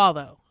watch The Wall,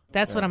 though.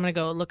 That's what I'm going to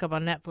go look up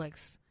on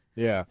Netflix.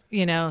 Yeah.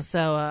 You know,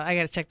 so I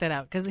got to check that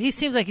out. Because he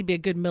seems like he'd be a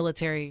good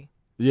military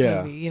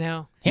movie, you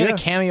know? He had a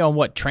cameo on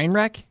what,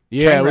 Trainwreck?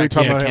 Yeah, we were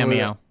talking about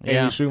cameo.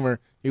 Amy Schumer.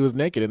 He was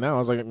naked, and now I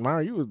was like,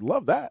 Myra, you would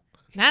love that.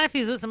 Not if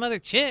he's with some other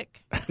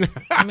chick.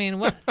 I mean,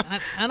 what?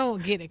 I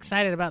don't get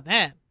excited about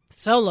that.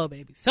 Solo,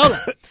 baby, solo.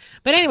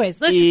 But anyways,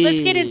 let's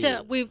get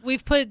into.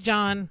 We've put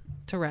John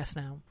to rest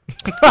now.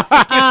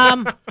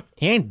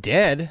 He ain't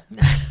dead.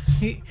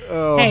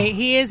 Hey,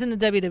 he is in the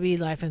WWE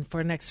life and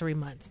for the next 3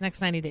 months, next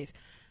 90 days.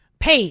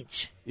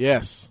 Paige.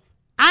 Yes.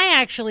 I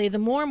actually, the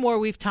more and more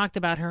we've talked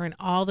about her and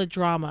all the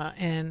drama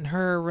and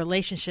her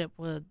relationship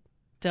with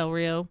Del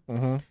Rio,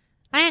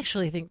 I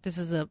actually think this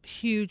is a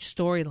huge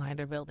storyline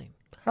they're building.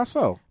 How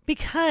so?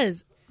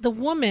 Because the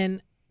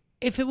woman,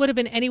 if it would have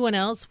been anyone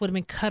else, would have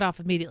been cut off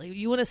immediately.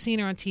 You wouldn't have seen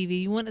her on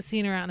TV. You wouldn't have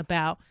seen her out and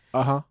about.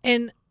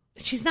 And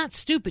she's not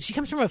stupid. She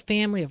comes from a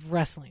family of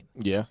wrestling.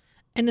 Yeah.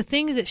 And the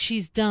things that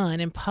she's done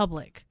in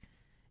public,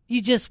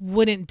 you just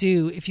wouldn't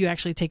do if you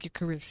actually take your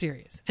career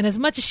serious. And as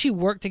much as she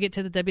worked to get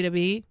to the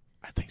WWE,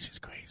 I think she's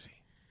crazy.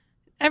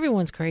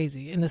 Everyone's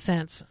crazy in the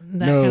sense.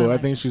 I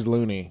think she's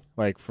loony,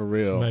 like for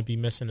real. Might be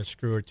missing a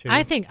screw or two.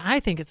 I think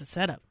it's a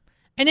setup.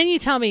 And then you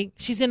tell me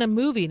she's in a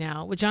movie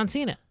now with John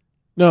Cena.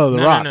 No, The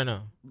Rock.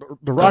 No.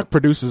 The Rock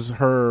produces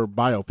her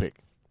biopic.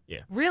 Yeah.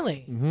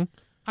 Really? Mm-hmm.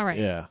 All right.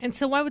 Yeah. And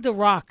so why would The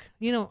Rock,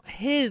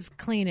 his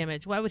clean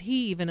image, why would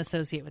he even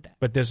associate with that?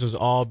 But this was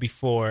all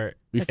before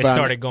it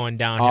started going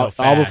downhill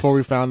fast. All before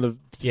we found the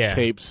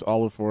tapes,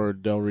 all before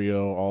Del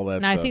Rio, all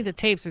that stuff. I think the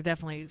tapes are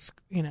definitely,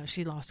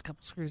 she lost a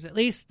couple screws. At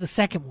least the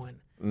second one.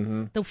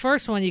 Mm-hmm. The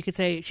first one, you could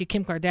say she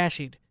Kim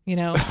Kardashian,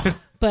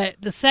 But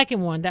the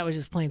second one, that was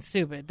just plain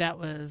stupid. That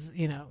was,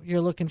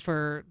 you're looking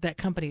for that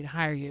company to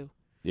hire you.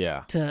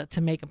 Yeah.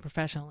 To make them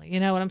professionally. You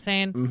know what I'm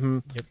saying? Mm-hmm.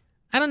 Yep.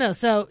 I don't know.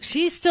 So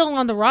she's still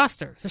on the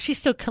roster. So she's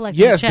still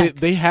collecting Yes, checks.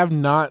 they have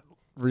not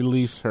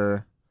released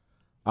her.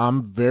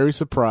 I'm very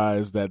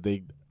surprised that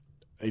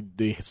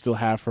they still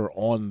have her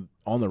on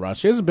the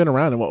roster. She hasn't been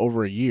around in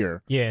over a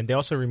year. Yeah, and they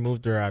also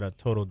removed her out of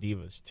Total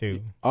Divas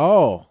too.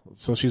 Oh,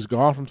 so she's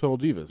gone from Total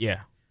Divas.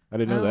 Yeah. I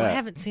didn't know that. I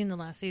haven't seen the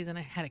last season.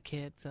 I had a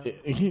kid, so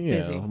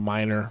yeah,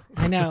 minor.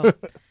 I know.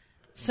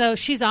 So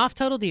she's off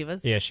Total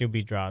Divas. Yeah, she'll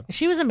be dropped.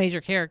 She was a major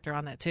character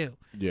on that too.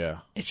 Yeah.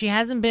 She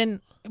hasn't been.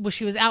 Well,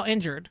 she was out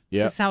injured.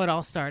 Yeah. That's how it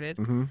all started.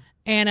 Mm-hmm.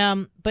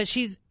 And but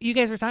you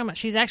guys were talking about.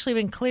 She's actually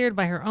been cleared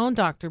by her own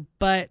doctor,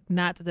 but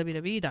not the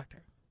WWE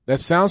doctor.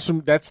 That's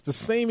the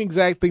same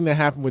exact thing that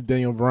happened with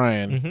Daniel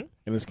Bryan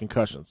and his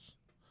concussions.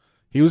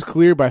 He was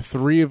cleared by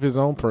 3 of his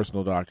own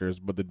personal doctors,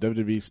 but the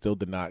WWE still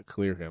did not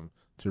clear him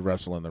to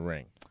wrestle in the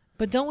ring.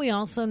 But don't we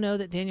also know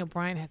that Daniel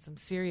Bryan had some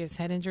serious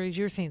head injuries?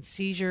 You were saying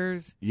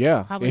seizures.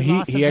 Yeah, probably and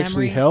loss of he memory.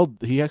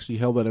 actually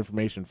held that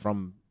information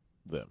from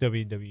them.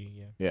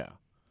 WWE. Yeah.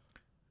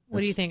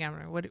 What do you think,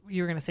 Abner? What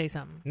you were going to say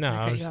something? No,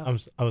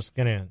 I was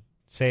gonna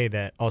say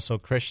that also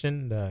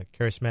Christian, the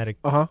charismatic,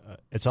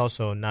 it's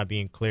also not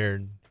being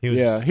cleared. He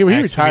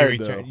retired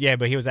though. Yeah,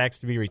 but he was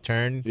asked to be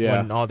returned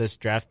when all this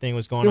draft thing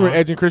was going on. Remember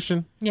Edge and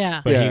Christian? Yeah.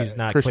 But he's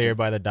not cleared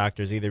by the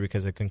doctors either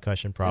because of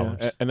concussion problems.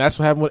 Yeah. And that's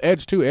what happened with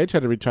Edge too. Edge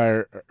had to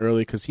retire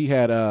early because he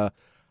had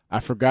I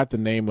forgot the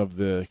name of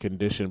the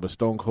condition, but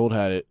Stone Cold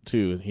had it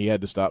too, and he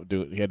had to stop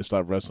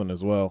wrestling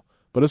as well.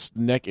 But it's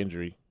neck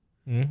injury.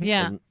 Mm-hmm.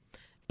 Yeah.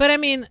 But I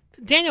mean,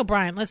 Daniel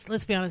Bryan,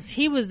 let's be honest,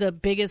 he was the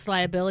biggest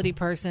liability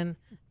person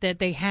that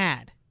they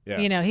had.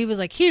 Yeah. He was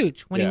like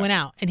huge when he went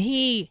out, and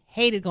he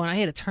hated going out.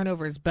 He had to turn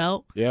over his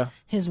belt. Yeah.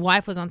 His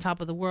wife was on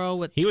top of the world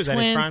with He was twins.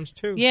 at his primes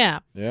too. Yeah.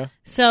 Yeah.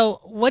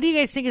 So what do you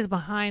guys think is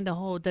behind the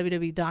whole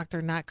WWE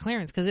doctor not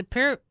clearance? Because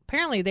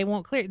apparently they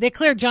won't clear. They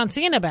cleared John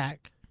Cena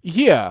back.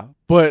 Yeah,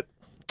 but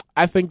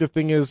I think the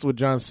thing is with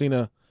John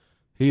Cena,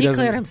 he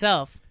cleared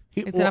himself.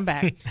 He said, I'm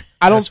back.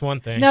 That's one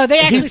thing. No, they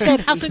actually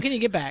said, how soon can you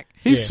get back?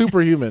 He's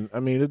superhuman. I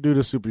mean, the dude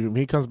is superhuman.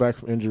 He comes back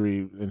from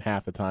injury in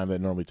half the time that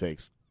it normally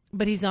takes.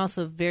 But he's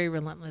also very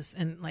relentless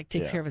and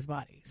takes care of his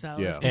body. So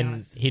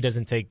and he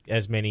doesn't take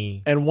as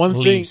many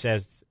leaps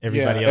as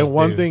everybody else.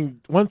 And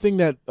one thing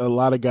that a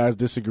lot of guys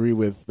disagree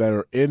with that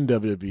are in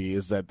WWE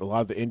is that a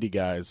lot of the indie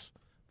guys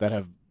that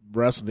have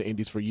wrestled in the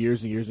indies for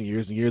years and years and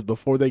years and years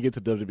before they get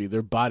to WWE,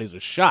 their bodies are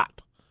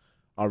shot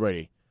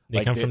already.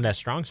 They come from that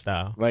strong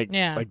style. Like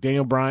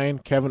Daniel Bryan,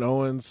 Kevin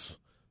Owens,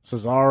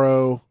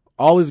 Cesaro,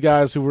 all these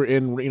guys who were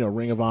in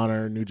Ring of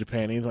Honor, New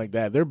Japan, anything like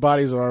that, their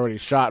bodies are already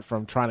shot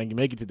from trying to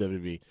make it to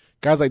WWE.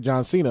 Guys like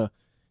John Cena,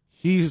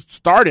 he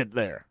started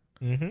there.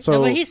 Mm-hmm.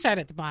 So but he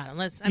started at the bottom.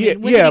 When did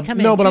he come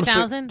in?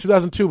 2000?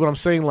 2002. But I'm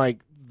saying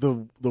like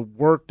the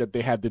work that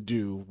they had to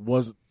do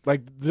was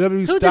like the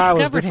WWE style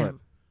is different.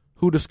 Him?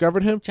 Who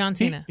discovered him? John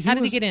Cena. How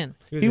did he get in?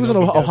 He was in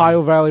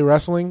Ohio Valley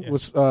Wrestling.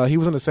 Yeah. He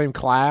was in the same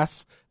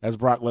class as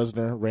Brock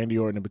Lesnar, Randy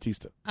Orton, and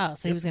Batista. Oh,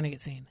 so he was going to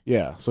get seen.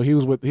 Yeah, so he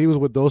was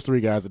with those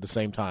 3 guys at the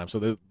same time.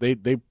 So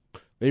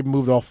they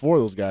moved all 4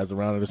 of those guys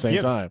around at the same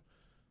time.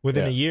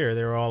 Within a year,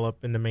 they were all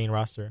up in the main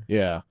roster.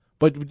 Yeah,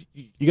 but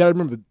you got to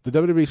remember the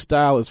WWE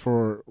style is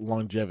for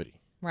longevity.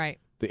 Right.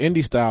 The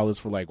indie style is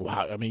for like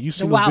wow. I mean, you've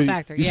seen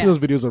factor. You've seen those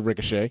videos of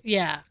Ricochet.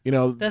 Yeah.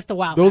 That's the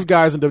wow. Those factor.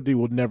 guys in WWE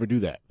would never do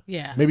that.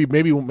 Yeah. Maybe at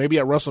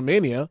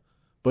WrestleMania,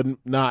 but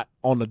not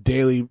on a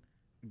daily.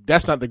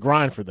 That's not the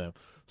grind for them.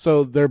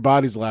 So their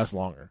bodies last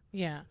longer.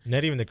 Yeah.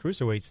 Not even the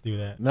cruiserweights do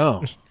that.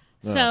 No.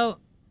 So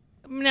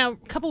now, a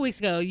couple weeks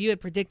ago, you had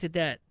predicted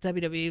that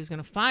WWE was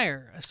going to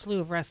fire a slew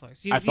of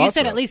wrestlers. You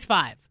said at least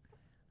 5.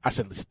 I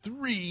said at least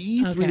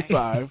 3. Okay. 3 to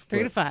 5.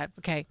 3 to 5.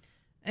 Okay.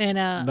 And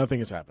nothing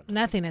has happened.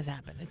 Nothing has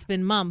happened. It's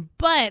been mum.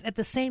 But at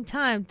the same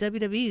time,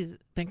 WWE's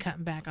been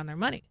cutting back on their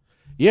money.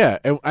 Yeah,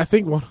 and I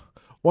think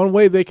one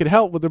way they could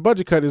help with their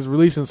budget cut is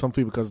releasing some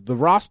people because the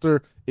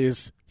roster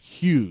is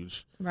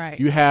huge. Right.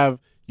 You have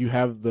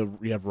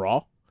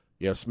Raw,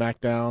 you have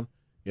SmackDown,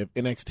 you have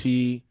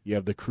NXT, you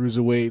have the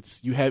cruiserweights,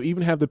 you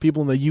even have the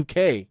people in the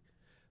UK.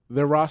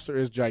 Their roster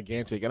is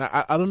gigantic, and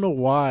I don't know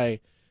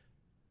why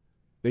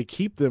they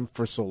keep them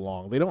for so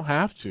long. They don't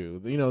have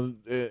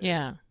to.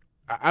 Yeah.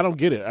 I don't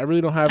get it. I really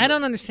don't have. I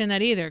don't understand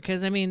that either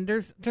because I mean,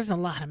 there's a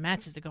lot of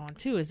matches to go on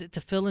too. Is it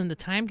to fill in the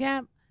time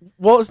gap?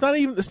 Well, it's not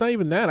even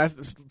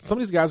that. Some of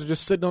these guys are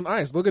just sitting on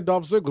ice. Look at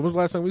Dolph Ziggler. When's the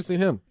last time we've seen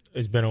him?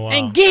 It's been a while.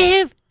 And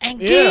give.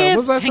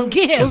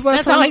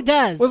 That's all he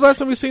does. When's the last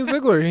time we've seen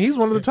Ziggler? He's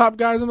one of the top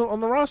guys on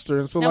the roster.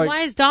 And so, now,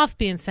 why is Dolph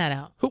being sat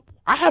out?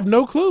 I have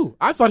no clue.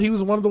 I thought he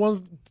was one of the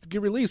ones to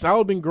get released. It would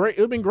have been great.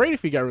 It would have been great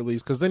if he got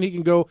released because then he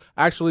can go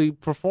actually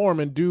perform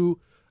and do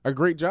a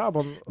great job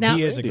on. Now,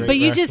 he is a great but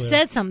you wrestler. just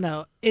said something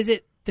though. Is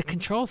it the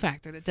control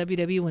factor that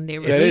WWE when they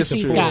release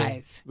these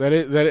guys?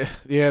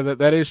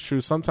 That is true.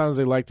 Sometimes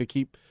they like to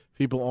keep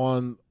people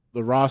on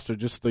the roster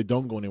just so they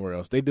don't go anywhere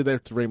else. They did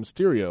that to Rey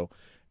Mysterio,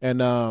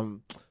 and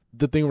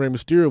the thing with Rey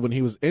Mysterio when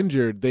he was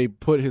injured, they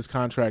put his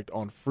contract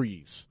on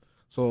freeze.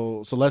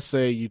 So let's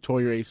say you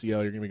tore your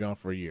ACL, you're going to be gone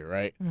for a year,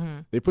 right?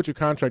 Mm-hmm. They put your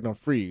contract on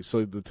freeze,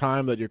 so the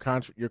time that your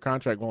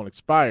contract won't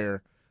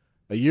expire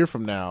a year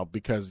from now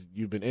because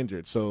you've been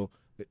injured. So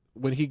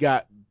when he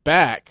got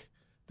back,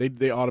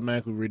 they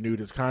automatically renewed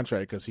his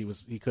contract because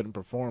he couldn't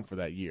perform for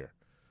that year.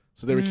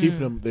 So they were keeping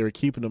him. They were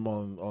keeping him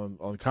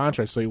on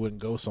contract so he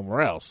wouldn't go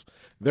somewhere else.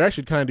 They're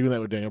actually kind of doing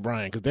that with Daniel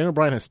Bryan because Daniel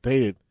Bryan has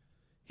stated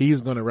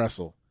he's going to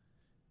wrestle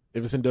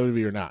if it's in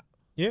WWE or not.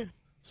 Yeah.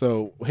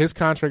 So his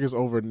contract is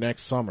over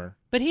next summer.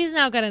 But he's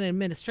now got an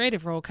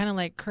administrative role, kind of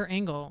like Kurt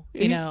Angle.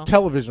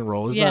 Television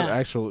role. It's not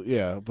actual.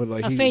 Yeah, but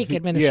like fake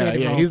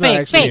administrative role. He's fake, not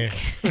actually.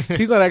 fake.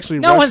 He's not actually.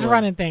 No wrestling. one's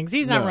running things.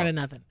 He's not running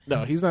nothing.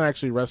 No, he's not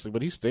actually wrestling.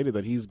 But he stated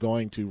that he's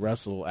going to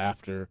wrestle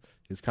after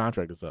his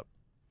contract is up.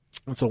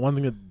 And so one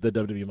thing that the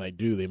WWE might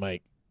do, they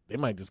might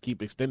just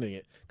keep extending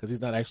it because he's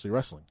not actually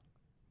wrestling.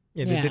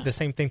 Yeah, they did the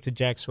same thing to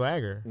Jack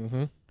Swagger.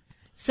 Mm-hmm.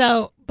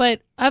 So,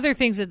 but other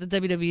things that the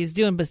WWE is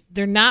doing, but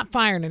they're not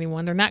firing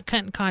anyone. They're not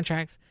cutting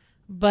contracts.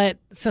 But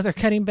so they're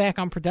cutting back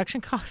on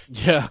production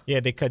costs. Yeah,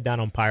 they cut down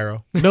on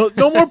pyro. No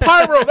more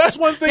pyro. That's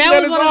one thing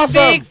that is was one awesome. Of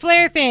the big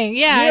flare thing.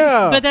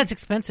 Yeah, but that's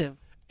expensive.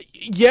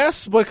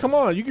 Yes, but come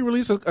on, you can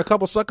release a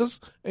couple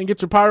suckers and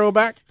get your pyro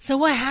back. So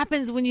what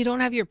happens when you don't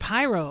have your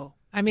pyro?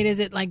 I mean, is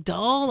it like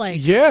dull?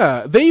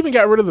 Yeah, they even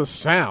got rid of the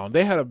sound.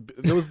 They had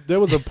there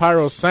was a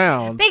pyro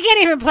sound. They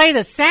can't even play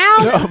the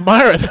sound. No,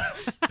 Myra,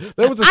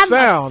 there was a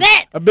sound,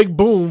 upset. a big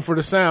boom for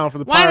the sound for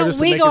the pyro. Why don't just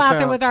to we make go it out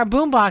sound. there with our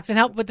boombox and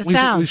help with the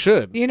sound? We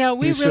should. You know,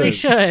 we really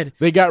should.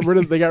 They got rid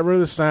of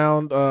the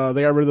sound.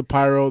 They got rid of the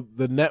pyro.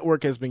 The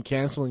network has been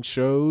canceling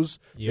shows.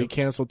 They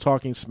canceled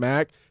Talking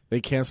Smack.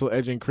 They canceled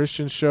Edge and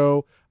Christian's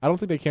show. I don't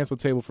think they canceled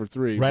Table for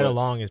Three. Right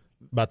Along is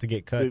about to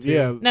get cut.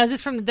 Yeah. Now, is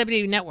this from the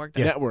WWE Network?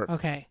 Yeah. Network.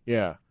 Okay.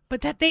 Yeah.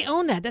 But they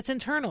own that. That's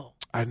internal.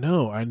 I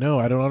know. I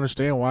don't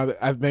understand why.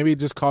 Maybe it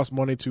just costs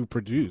money to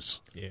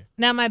produce. Yeah.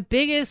 Now, my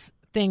biggest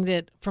thing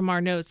that from our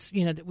notes,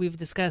 that we've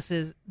discussed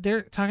is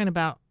they're talking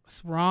about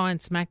Raw and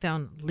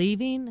SmackDown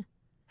leaving.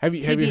 Have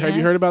you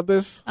heard about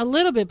this? A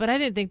little bit, but I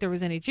didn't think there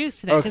was any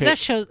juice to that because that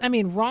shows. I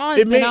mean, Raw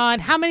has been on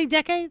how many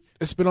decades?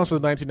 It's been on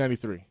since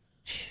 1993.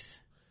 Jeez.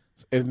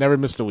 It never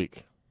missed a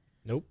week.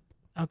 Nope.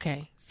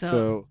 Okay.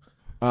 So,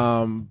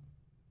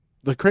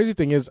 the crazy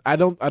thing is, I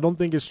don't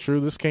think it's true.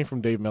 This came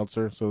from Dave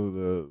Meltzer,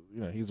 so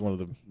he's one of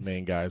the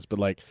main guys. But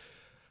like,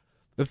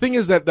 the thing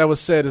is that was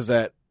said is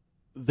that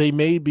they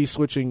may be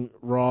switching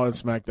Raw and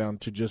SmackDown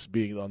to just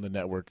being on the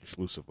network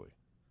exclusively,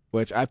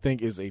 which I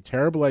think is a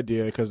terrible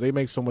idea because they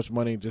make so much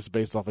money just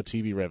based off of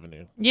TV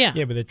revenue. Yeah,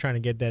 but they're trying to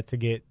get that to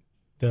get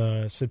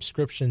the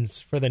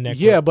subscriptions for the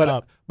network. Yeah, but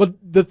up. but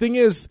the thing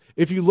is,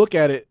 if you look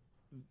at it,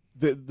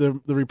 the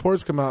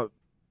reports come out.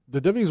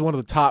 The W is one of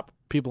the top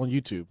people on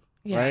YouTube.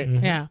 Yeah. Right?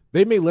 Mm-hmm. Yeah.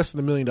 They made less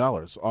than $1 million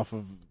off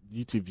of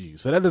YouTube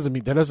views. So that doesn't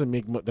make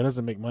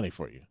money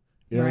for you.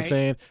 You know what I'm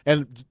saying?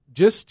 And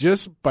just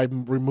by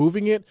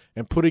removing it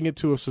and putting it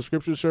to a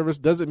subscription service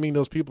doesn't mean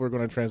those people are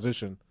going to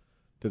transition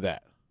to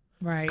that.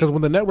 Right. Because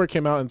when the network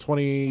came out in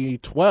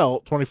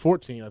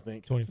 2014, I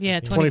think.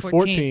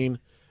 2014,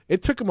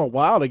 it took them a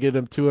while to get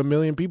them to 1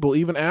 million people,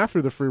 even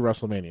after the free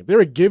WrestleMania. They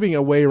were giving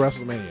away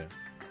WrestleMania.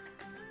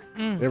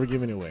 They were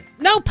giving it away.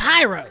 No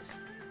pyros.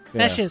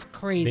 Yeah. That's just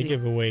crazy. They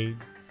give away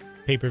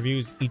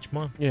pay-per-views each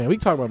month. Yeah, we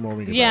can talk about more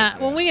when we get back.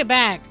 When we get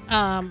back,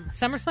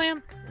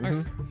 SummerSlam?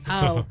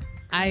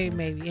 I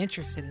may be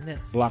interested in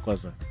this. Brock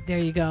Lesnar. There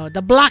you go.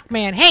 The Block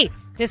Man. Hey,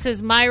 this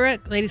is Myra,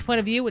 Ladies Point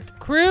of View with the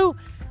crew.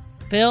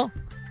 Phil,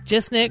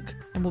 Just Nick,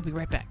 and we'll be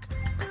right back.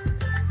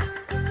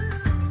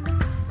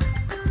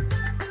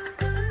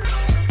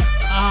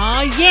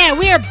 Oh, yeah,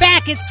 we are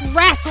back. It's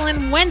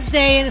Wrestling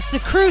Wednesday, and it's the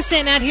crew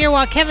sitting out here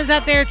while Kevin's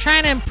out there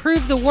trying to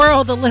improve the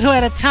world a little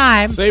at a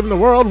time. Saving the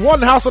world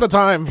one house at a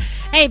time.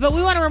 Hey, but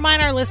we want to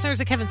remind our listeners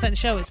the Kevin Sutton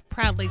Show is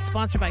proudly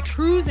sponsored by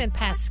Cruz and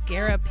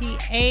Pascara,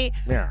 PA,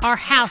 our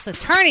house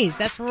attorneys.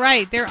 That's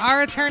right. There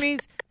are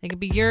attorneys. They could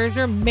be yours.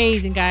 They're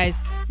amazing, guys.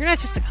 You're not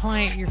just a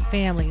client, you're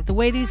family. The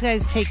way these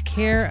guys take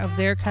care of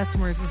their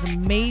customers is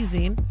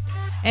amazing.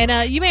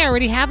 And you may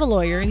already have a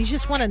lawyer, and you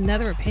just want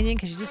another opinion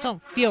because you just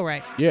don't feel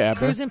right. Yeah,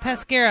 Cruz and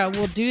Pascara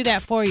will do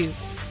that for you.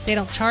 They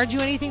don't charge you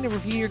anything to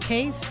review your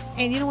case,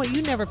 and you know what?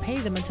 You never pay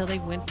them until they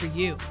win for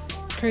you.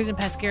 It's Cruz and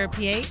Pascara,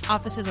 PA.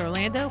 Offices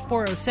Orlando,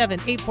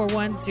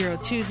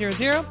 407-841-0200.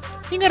 You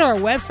can go to our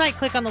website,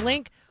 click on the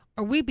link,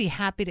 or we'd be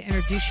happy to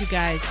introduce you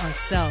guys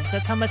ourselves.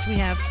 That's how much we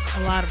have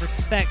a lot of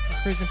respect for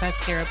Cruz and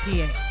Pascara,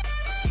 PA.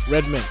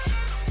 Red mints.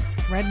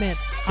 Red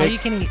mints. All you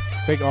can eat.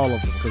 Take all of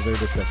them because they're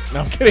disgusting. No,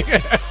 I'm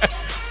kidding.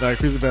 No,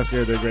 Cruz and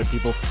Pascara, they're great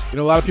people. You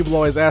know, a lot of people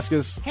always ask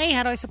us, hey,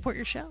 how do I support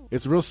your show?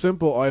 It's real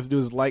simple. All you have to do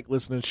is like,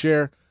 listen, and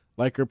share.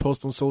 Like or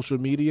post on social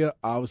media.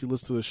 Obviously,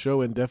 listen to the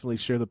show and definitely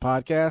share the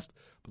podcast.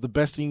 But the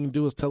best thing you can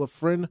do is tell a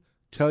friend,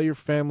 tell your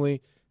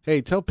family.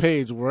 Hey, tell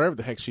Paige, wherever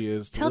the heck she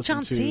is. Tell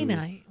John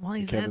Cena while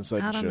he's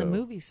out on the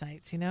movie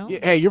sites, you know? Yeah,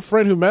 hey, your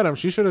friend who met him,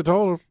 she should have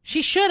told her.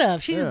 She should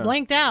have. She just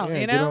blanked out,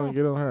 you know?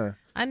 Get on her.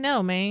 I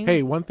know, man.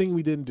 Hey, one thing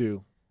we didn't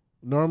do.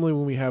 Normally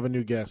when we have a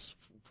new guest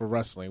for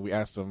wrestling, we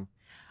ask them,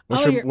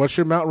 what's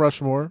your Mount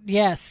Rushmore?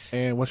 Yes.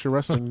 And what's your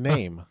wrestling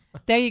name?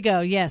 There you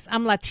go. Yes,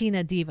 I'm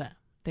Latina Diva.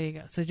 There you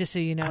go. So just so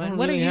you know. I don't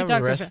what really are you, have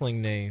Dr. a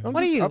wrestling name.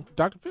 What are you?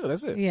 Dr. Phil,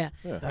 that's it. Yeah.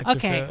 Dr.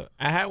 Okay. Phil.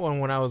 I had one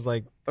when I was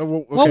like...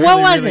 Well, what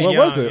was it? What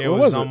was it? It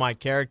was on my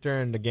character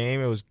in the game.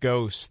 It was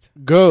Ghost.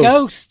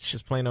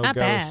 Just plain old Not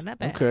Ghost. Not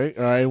bad. Okay.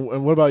 All right.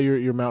 And what about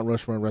your Mount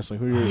Rushmore in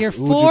wrestling? Your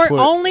four,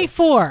 only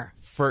four.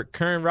 For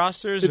current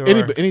rosters? Or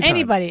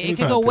Anybody. It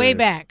can go way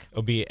back.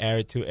 It'll be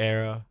Attitude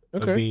Era.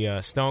 Okay. It'll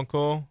be Stone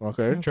Cold.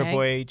 Okay.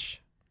 Triple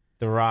H.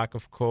 The Rock,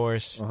 of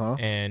course.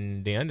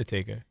 And The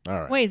Undertaker.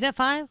 All right. Wait, is that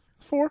 5?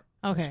 4.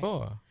 Okay. That's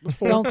 4.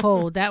 Stone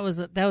Cold. That was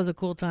a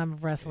cool time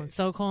of wrestling.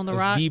 Stone Cold and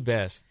The Rock. The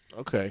best.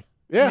 Okay.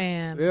 Yeah.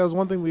 Man. Yeah, it was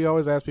one thing we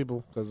always ask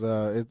people because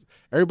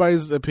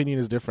everybody's opinion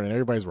is different and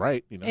everybody's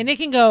right. You know. And it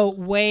can go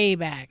way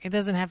back. It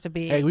doesn't have to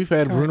be. Hey, we've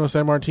had current. Bruno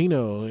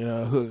Sammartino. You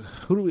know,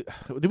 who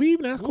did we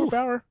even ask Court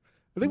Bauer?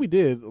 I think we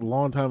did a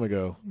long time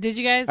ago. Did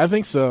you guys? I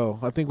think so.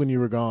 I think when you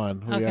were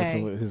gone, we asked Okay.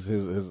 him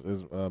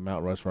his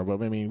Mount Rushmore.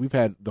 But I mean, we've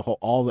had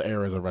all the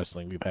eras of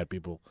wrestling. We've had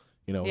people,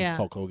 you know, Yeah.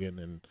 Hulk Hogan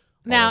and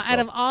Now, all that out stuff.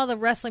 of all the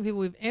wrestling people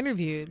we've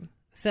interviewed,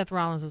 Seth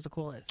Rollins was the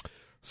coolest.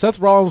 Seth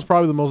Rollins was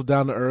probably the most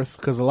down to earth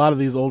because a lot of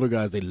these older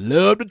guys, they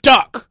love to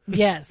talk.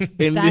 Yes,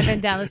 And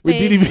Diamond Dallas we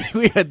Page.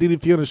 we had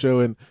DDP on the show,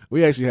 and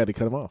we actually had to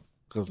cut him off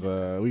because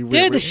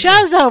Dude, the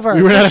show's over.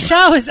 We ran The out of-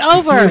 show is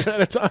over. We ran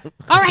out of time.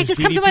 All right,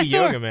 just come to my DDP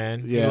store. Yoga,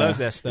 man. He loves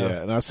that stuff.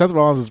 Yeah, now Seth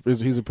Rollins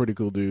he's a pretty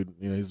cool dude.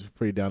 You know, he's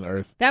pretty down to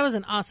earth. That was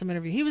an awesome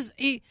interview.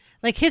 He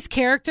like his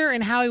character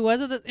and how he was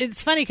with it.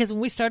 It's funny because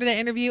when we started that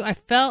interview, I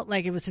felt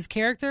like it was his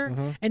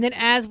character, and then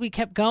as we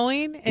kept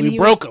going, and We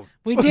broke him.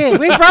 We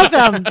did. We broke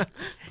him.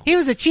 He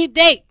was a cheap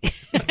date.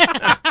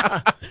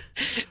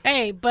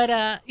 Hey,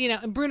 but you know,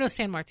 and Bruno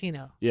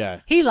Sammartino.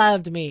 Yeah, he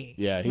loved me.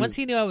 Yeah, once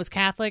he knew I was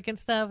Catholic and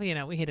stuff, you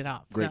know, we hit it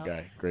off. Great So,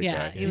 guy. Great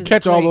yeah, guy. he You was can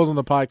catch all great. those on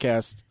the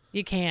podcast.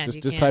 You can.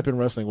 Just type in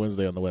Wrestling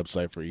Wednesday on the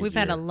website for easier We've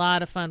had a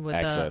lot of fun with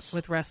access.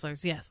 with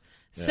wrestlers. Yes.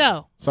 Yeah.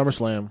 So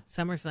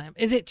SummerSlam.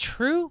 Is it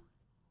true?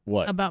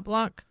 What about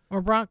Brock?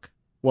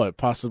 What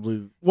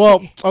possibly?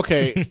 Well,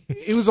 okay.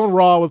 He was on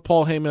Raw with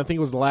Paul Heyman. I think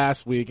it was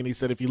last week, and he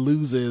said if he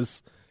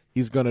loses,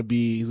 he's gonna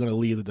leave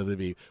the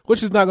WWE,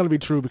 which is not gonna be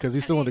true because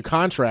he's still under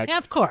contract. Yeah,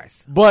 of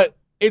course. But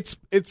it's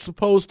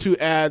supposed to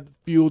add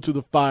fuel to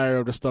the fire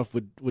of the stuff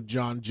with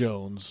John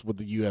Jones with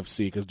the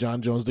UFC because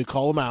John Jones did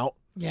call him out.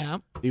 Yeah.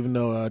 Even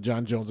though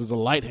John Jones is a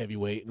light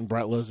heavyweight and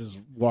Brock Lesnar's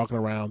walking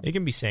around. It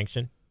can be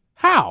sanctioned.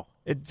 How?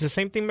 It's the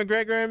same thing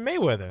McGregor and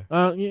Mayweather.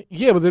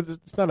 Yeah, but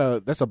it's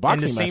not that's a boxing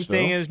And the same match,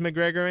 thing though. as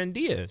McGregor and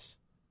Diaz.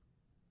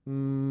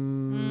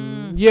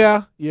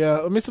 Yeah.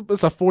 I mean, it's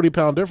a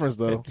 40-pound difference,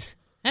 though.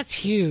 That's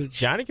huge.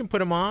 Johnny can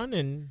put him on,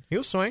 and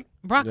he'll swing.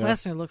 Brock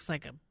Lesnar looks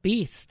like a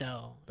beast,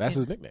 though. That's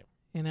his nickname.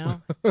 You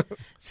know?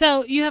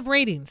 So you have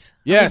ratings.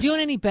 Yes. Are you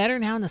doing any better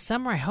now in the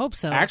summer? I hope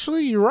so.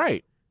 Actually, you're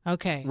right.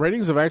 Okay.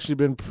 Ratings have actually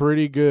been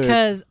pretty good.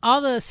 Because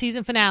all the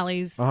season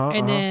finales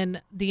and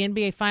then the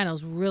NBA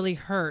finals really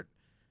hurt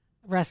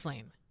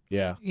wrestling.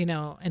 Yeah. You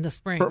know, in the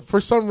spring. For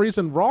some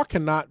reason, Raw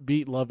cannot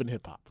beat Love and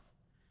Hip Hop.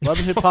 Love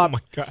and Hip Hop. Oh, my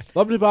God.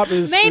 Love and Hip Hop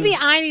is... Maybe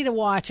I need to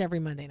watch every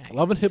Monday night.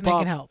 Love and Hip Hop. That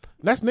can help.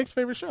 That's Nick's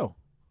favorite show.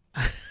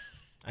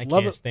 I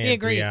can't stand He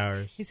agreed. 3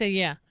 hours. He said,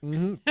 yeah.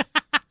 Mm-hmm.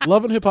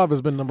 Love and Hip Hop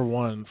has been number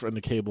one in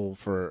the cable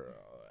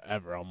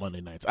forever on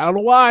Monday nights. I don't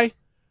know why,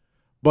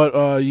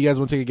 but you guys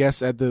want to take a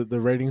guess at the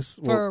ratings?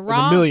 For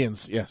Raw? The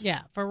millions, yes.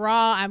 Yeah. For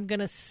Raw, I'm going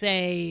to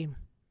say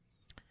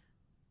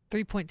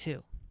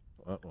 3.2.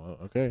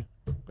 Okay.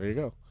 There you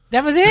go.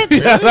 That was it?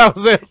 Yeah, that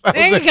was it.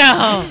 There you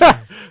go.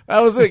 That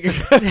was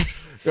it.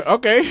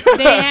 Okay.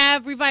 They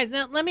have revised.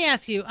 Now, let me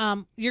ask you.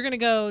 You're going to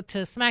go to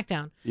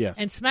SmackDown. Yes.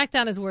 And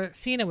SmackDown is where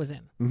Cena was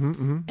in.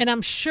 Mm-hmm. And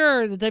I'm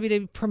sure the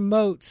WWE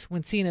promotes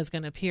when Cena's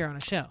going to appear on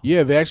a show.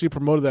 Yeah, they actually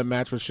promoted that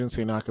match with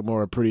Shinske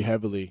Nakamura pretty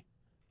heavily.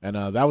 And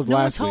that was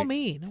last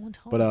week. No one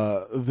told me.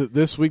 But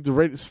this week, the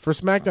ratings for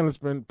SmackDown has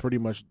been pretty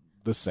much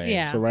the same.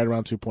 Yeah. So right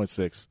around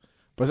 2.6.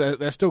 But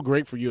that's still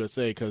great for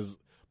USA because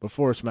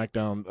before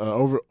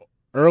SmackDown,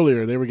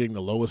 earlier, they were getting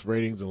the lowest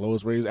ratings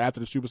after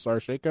the Superstar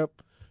shakeup.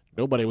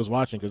 Nobody was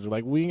watching because they're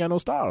like, we ain't got no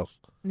styles.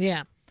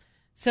 Yeah.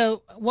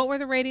 So what were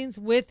the ratings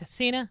with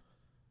Cena?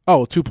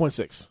 Oh,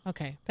 2.6.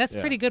 Okay. That's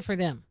pretty good for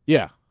them.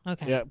 Yeah.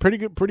 Okay. Yeah, pretty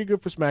good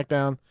for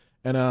SmackDown.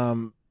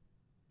 And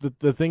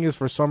the thing is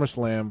for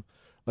SummerSlam,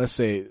 let's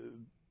say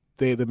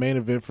the main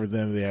event for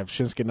them, they have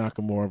Shinske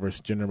Nakamura versus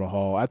Jinder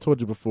Mahal. I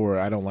told you before,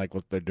 I don't like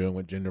what they're doing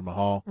with Jinder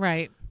Mahal.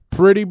 Right.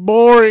 Pretty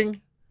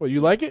boring. Well,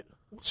 you like it?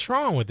 What's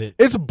wrong with it?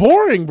 It's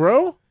boring,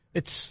 bro.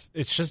 It's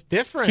just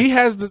different. He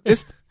has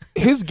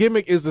his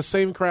gimmick is the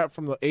same crap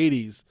from the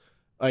 80s.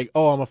 Like,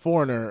 oh, I'm a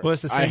foreigner. Well,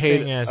 it's the same I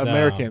hate thing as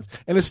Americans.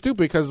 And it's stupid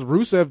because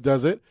Rusev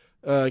does it.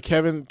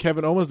 Kevin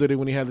Owens did it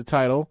when he had the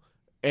title.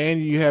 And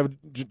you have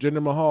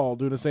Jinder Mahal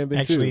doing the same thing,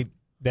 Actually, too.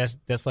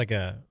 that's like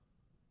a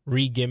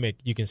re-gimmick,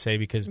 you can say,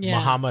 because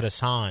Muhammad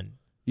Hassan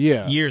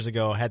years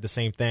ago had the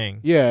same thing.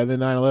 Yeah, and then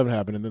 9/11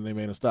 happened, and then they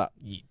made him stop.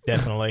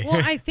 Definitely. Well,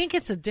 I think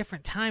it's a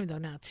different time, though,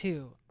 now,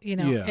 too. You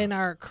know, Yeah. in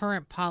our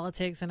current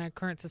politics and our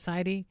current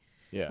society.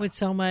 Yeah. With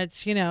so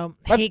much,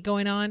 hate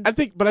going on. I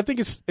think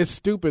it's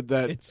stupid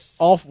that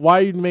why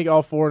you make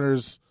all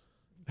foreigners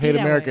Hate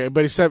America.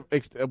 But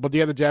but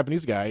the other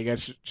Japanese guy, you got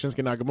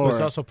Shinske Nakamura. Well,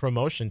 it's also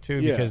promotion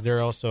too, because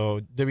they're also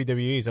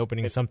WWE is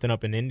opening something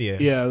up in India.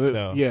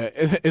 Yeah,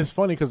 It's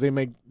funny because they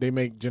make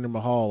Jinder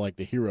Mahal like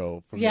the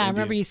hero from I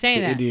remember you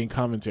saying that Indian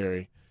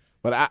commentary.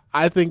 But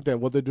I think that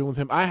what they're doing with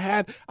him, I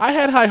had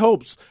high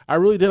hopes. I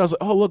really did. I was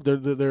like, oh look,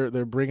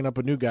 they're bringing up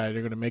a new guy.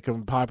 They're going to make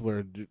him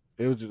popular.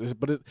 It was just,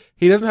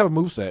 he doesn't have a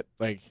moveset.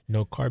 Like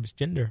no carbs,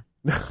 Jinder.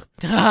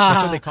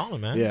 That's what they call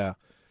him, man. Yeah,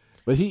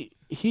 but he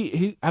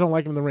I don't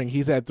like him in the ring.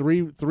 He's had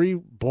three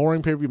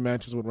boring pay-per-view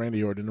matches with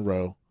Randy Orton in a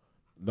row.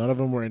 None of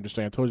them were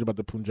interesting. I told you about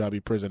the Punjabi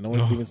prison. No one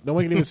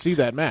can even see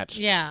that match.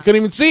 Yeah, you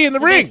couldn't even see in the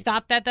ring. They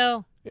stop that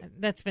though.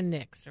 That's been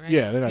nixed, right?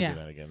 Yeah, they're not doing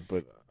that again.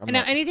 But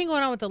now, anything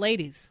going on with the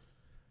ladies?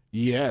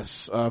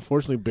 Yes,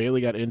 unfortunately,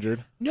 Bayley got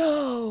injured.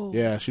 No.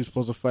 Yeah, she's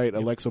supposed to fight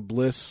Alexa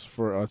Bliss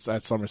for at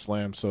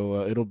SummerSlam,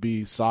 so it'll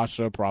be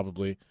Sasha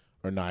probably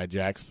or Nia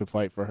Jax to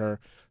fight for her.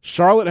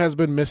 Charlotte has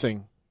been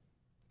missing.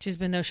 She's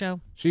been no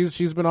show.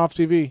 She's been off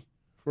TV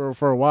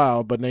for a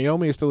while, but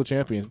Naomi is still a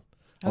champion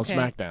on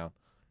SmackDown,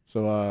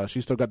 so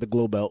she still got the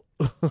glow belt.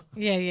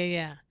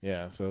 Yeah.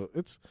 Yeah, so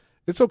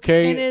it's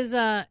okay.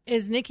 And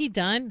is Nikki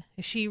done?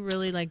 Is she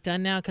really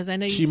done now? Because I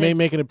know she may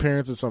make an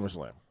appearance at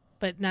SummerSlam,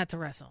 but not to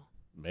wrestle.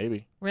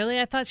 Maybe. Really?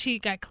 I thought she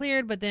got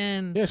cleared, but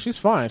then... Yeah, she's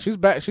fine. She's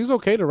back. She's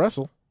okay to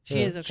wrestle.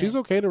 She is okay. She's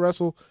okay to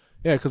wrestle.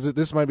 Yeah, because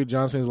this might be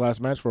John Cena's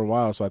last match for a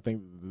while, so I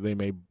think they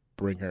may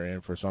bring her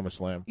in for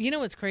SummerSlam. You know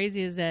what's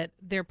crazy is that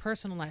their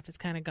personal life has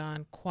kind of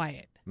gone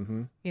quiet.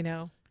 Mm-hmm. You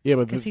know? Yeah,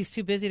 but because he's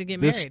too busy to get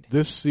married.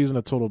 This season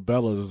of Total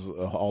Bella is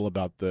all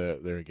about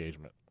their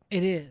engagement.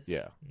 It is?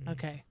 Yeah.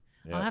 Okay.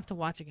 Yeah. I'll have to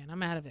watch again.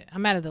 I'm out of it.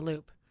 I'm out of the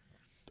loop.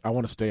 I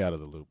want to stay out of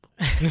the loop.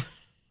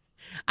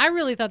 I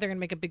really thought they were going to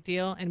make a big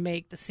deal and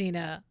make the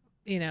Cena...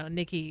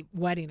 Nikki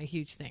wedding a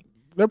huge thing.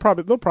 They'll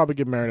probably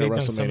get married at WrestleMania.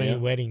 They've done so many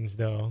weddings,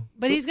 though.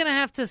 But he's going to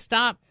have to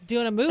stop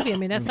doing a movie. I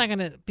mean, that's not going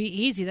to be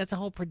easy. That's a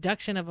whole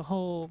production of a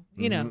whole,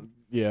 know.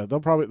 Yeah, they'll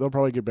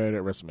probably get married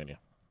at WrestleMania.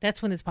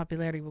 That's when his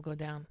popularity will go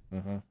down.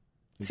 Mm-hmm.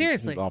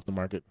 Seriously, he's off the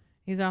market.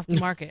 He's off the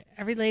market.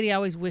 Every lady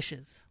always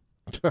wishes.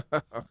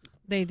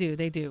 They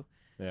do.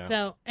 Yeah.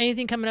 So,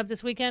 anything coming up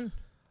this weekend?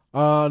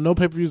 No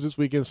pay-per-views this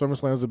weekend.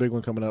 SummerSlam is the big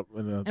one coming up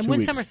in 2 weeks. And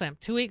when's SummerSlam?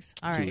 2 weeks.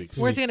 All right. Weeks.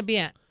 Where's it going to be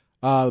at?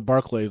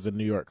 Barclays in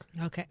New York.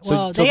 Okay.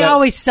 Well, they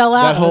always sell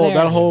out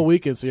that whole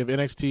weekend. So you have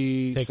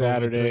NXT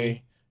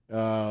Saturday.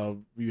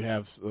 You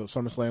have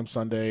SummerSlam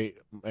Sunday,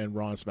 and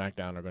Raw and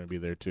SmackDown are going to be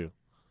there too.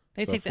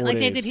 They take that like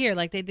they did here,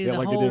 like they do the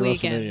whole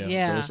weekend.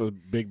 Yeah. So it's a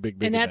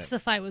big. And that's event. the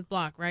fight with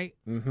Brock, right?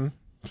 Mm-hmm.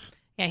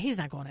 Yeah, he's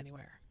not going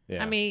anywhere.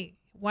 Yeah. I mean,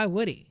 why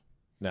would he?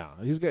 No,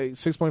 he's got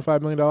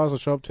 $6.5 million to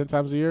show up 10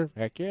 times a year.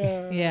 Heck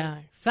yeah. Yeah.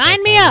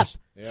 Sign me up.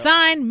 Yep.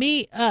 Sign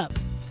me up.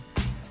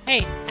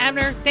 Hey,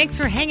 Abner, thanks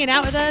for hanging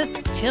out with us,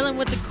 chilling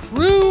with the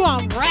crew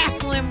on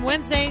Wrestling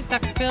Wednesday.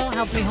 Dr. Phil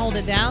helped me hold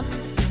it down.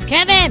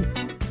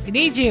 Kevin, we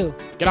need you.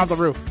 Get off the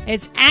roof.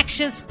 It's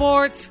Action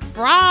Sports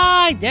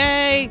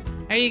Friday.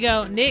 There you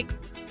go. Nick,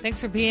 thanks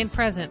for being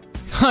present.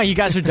 Oh, you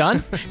guys are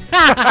done?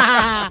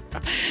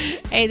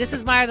 Hey, this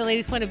is Maya, the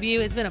Ladies' Point of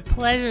View. It's been a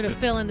pleasure to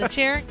fill in the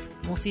chair.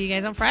 We'll see you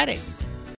guys on Friday.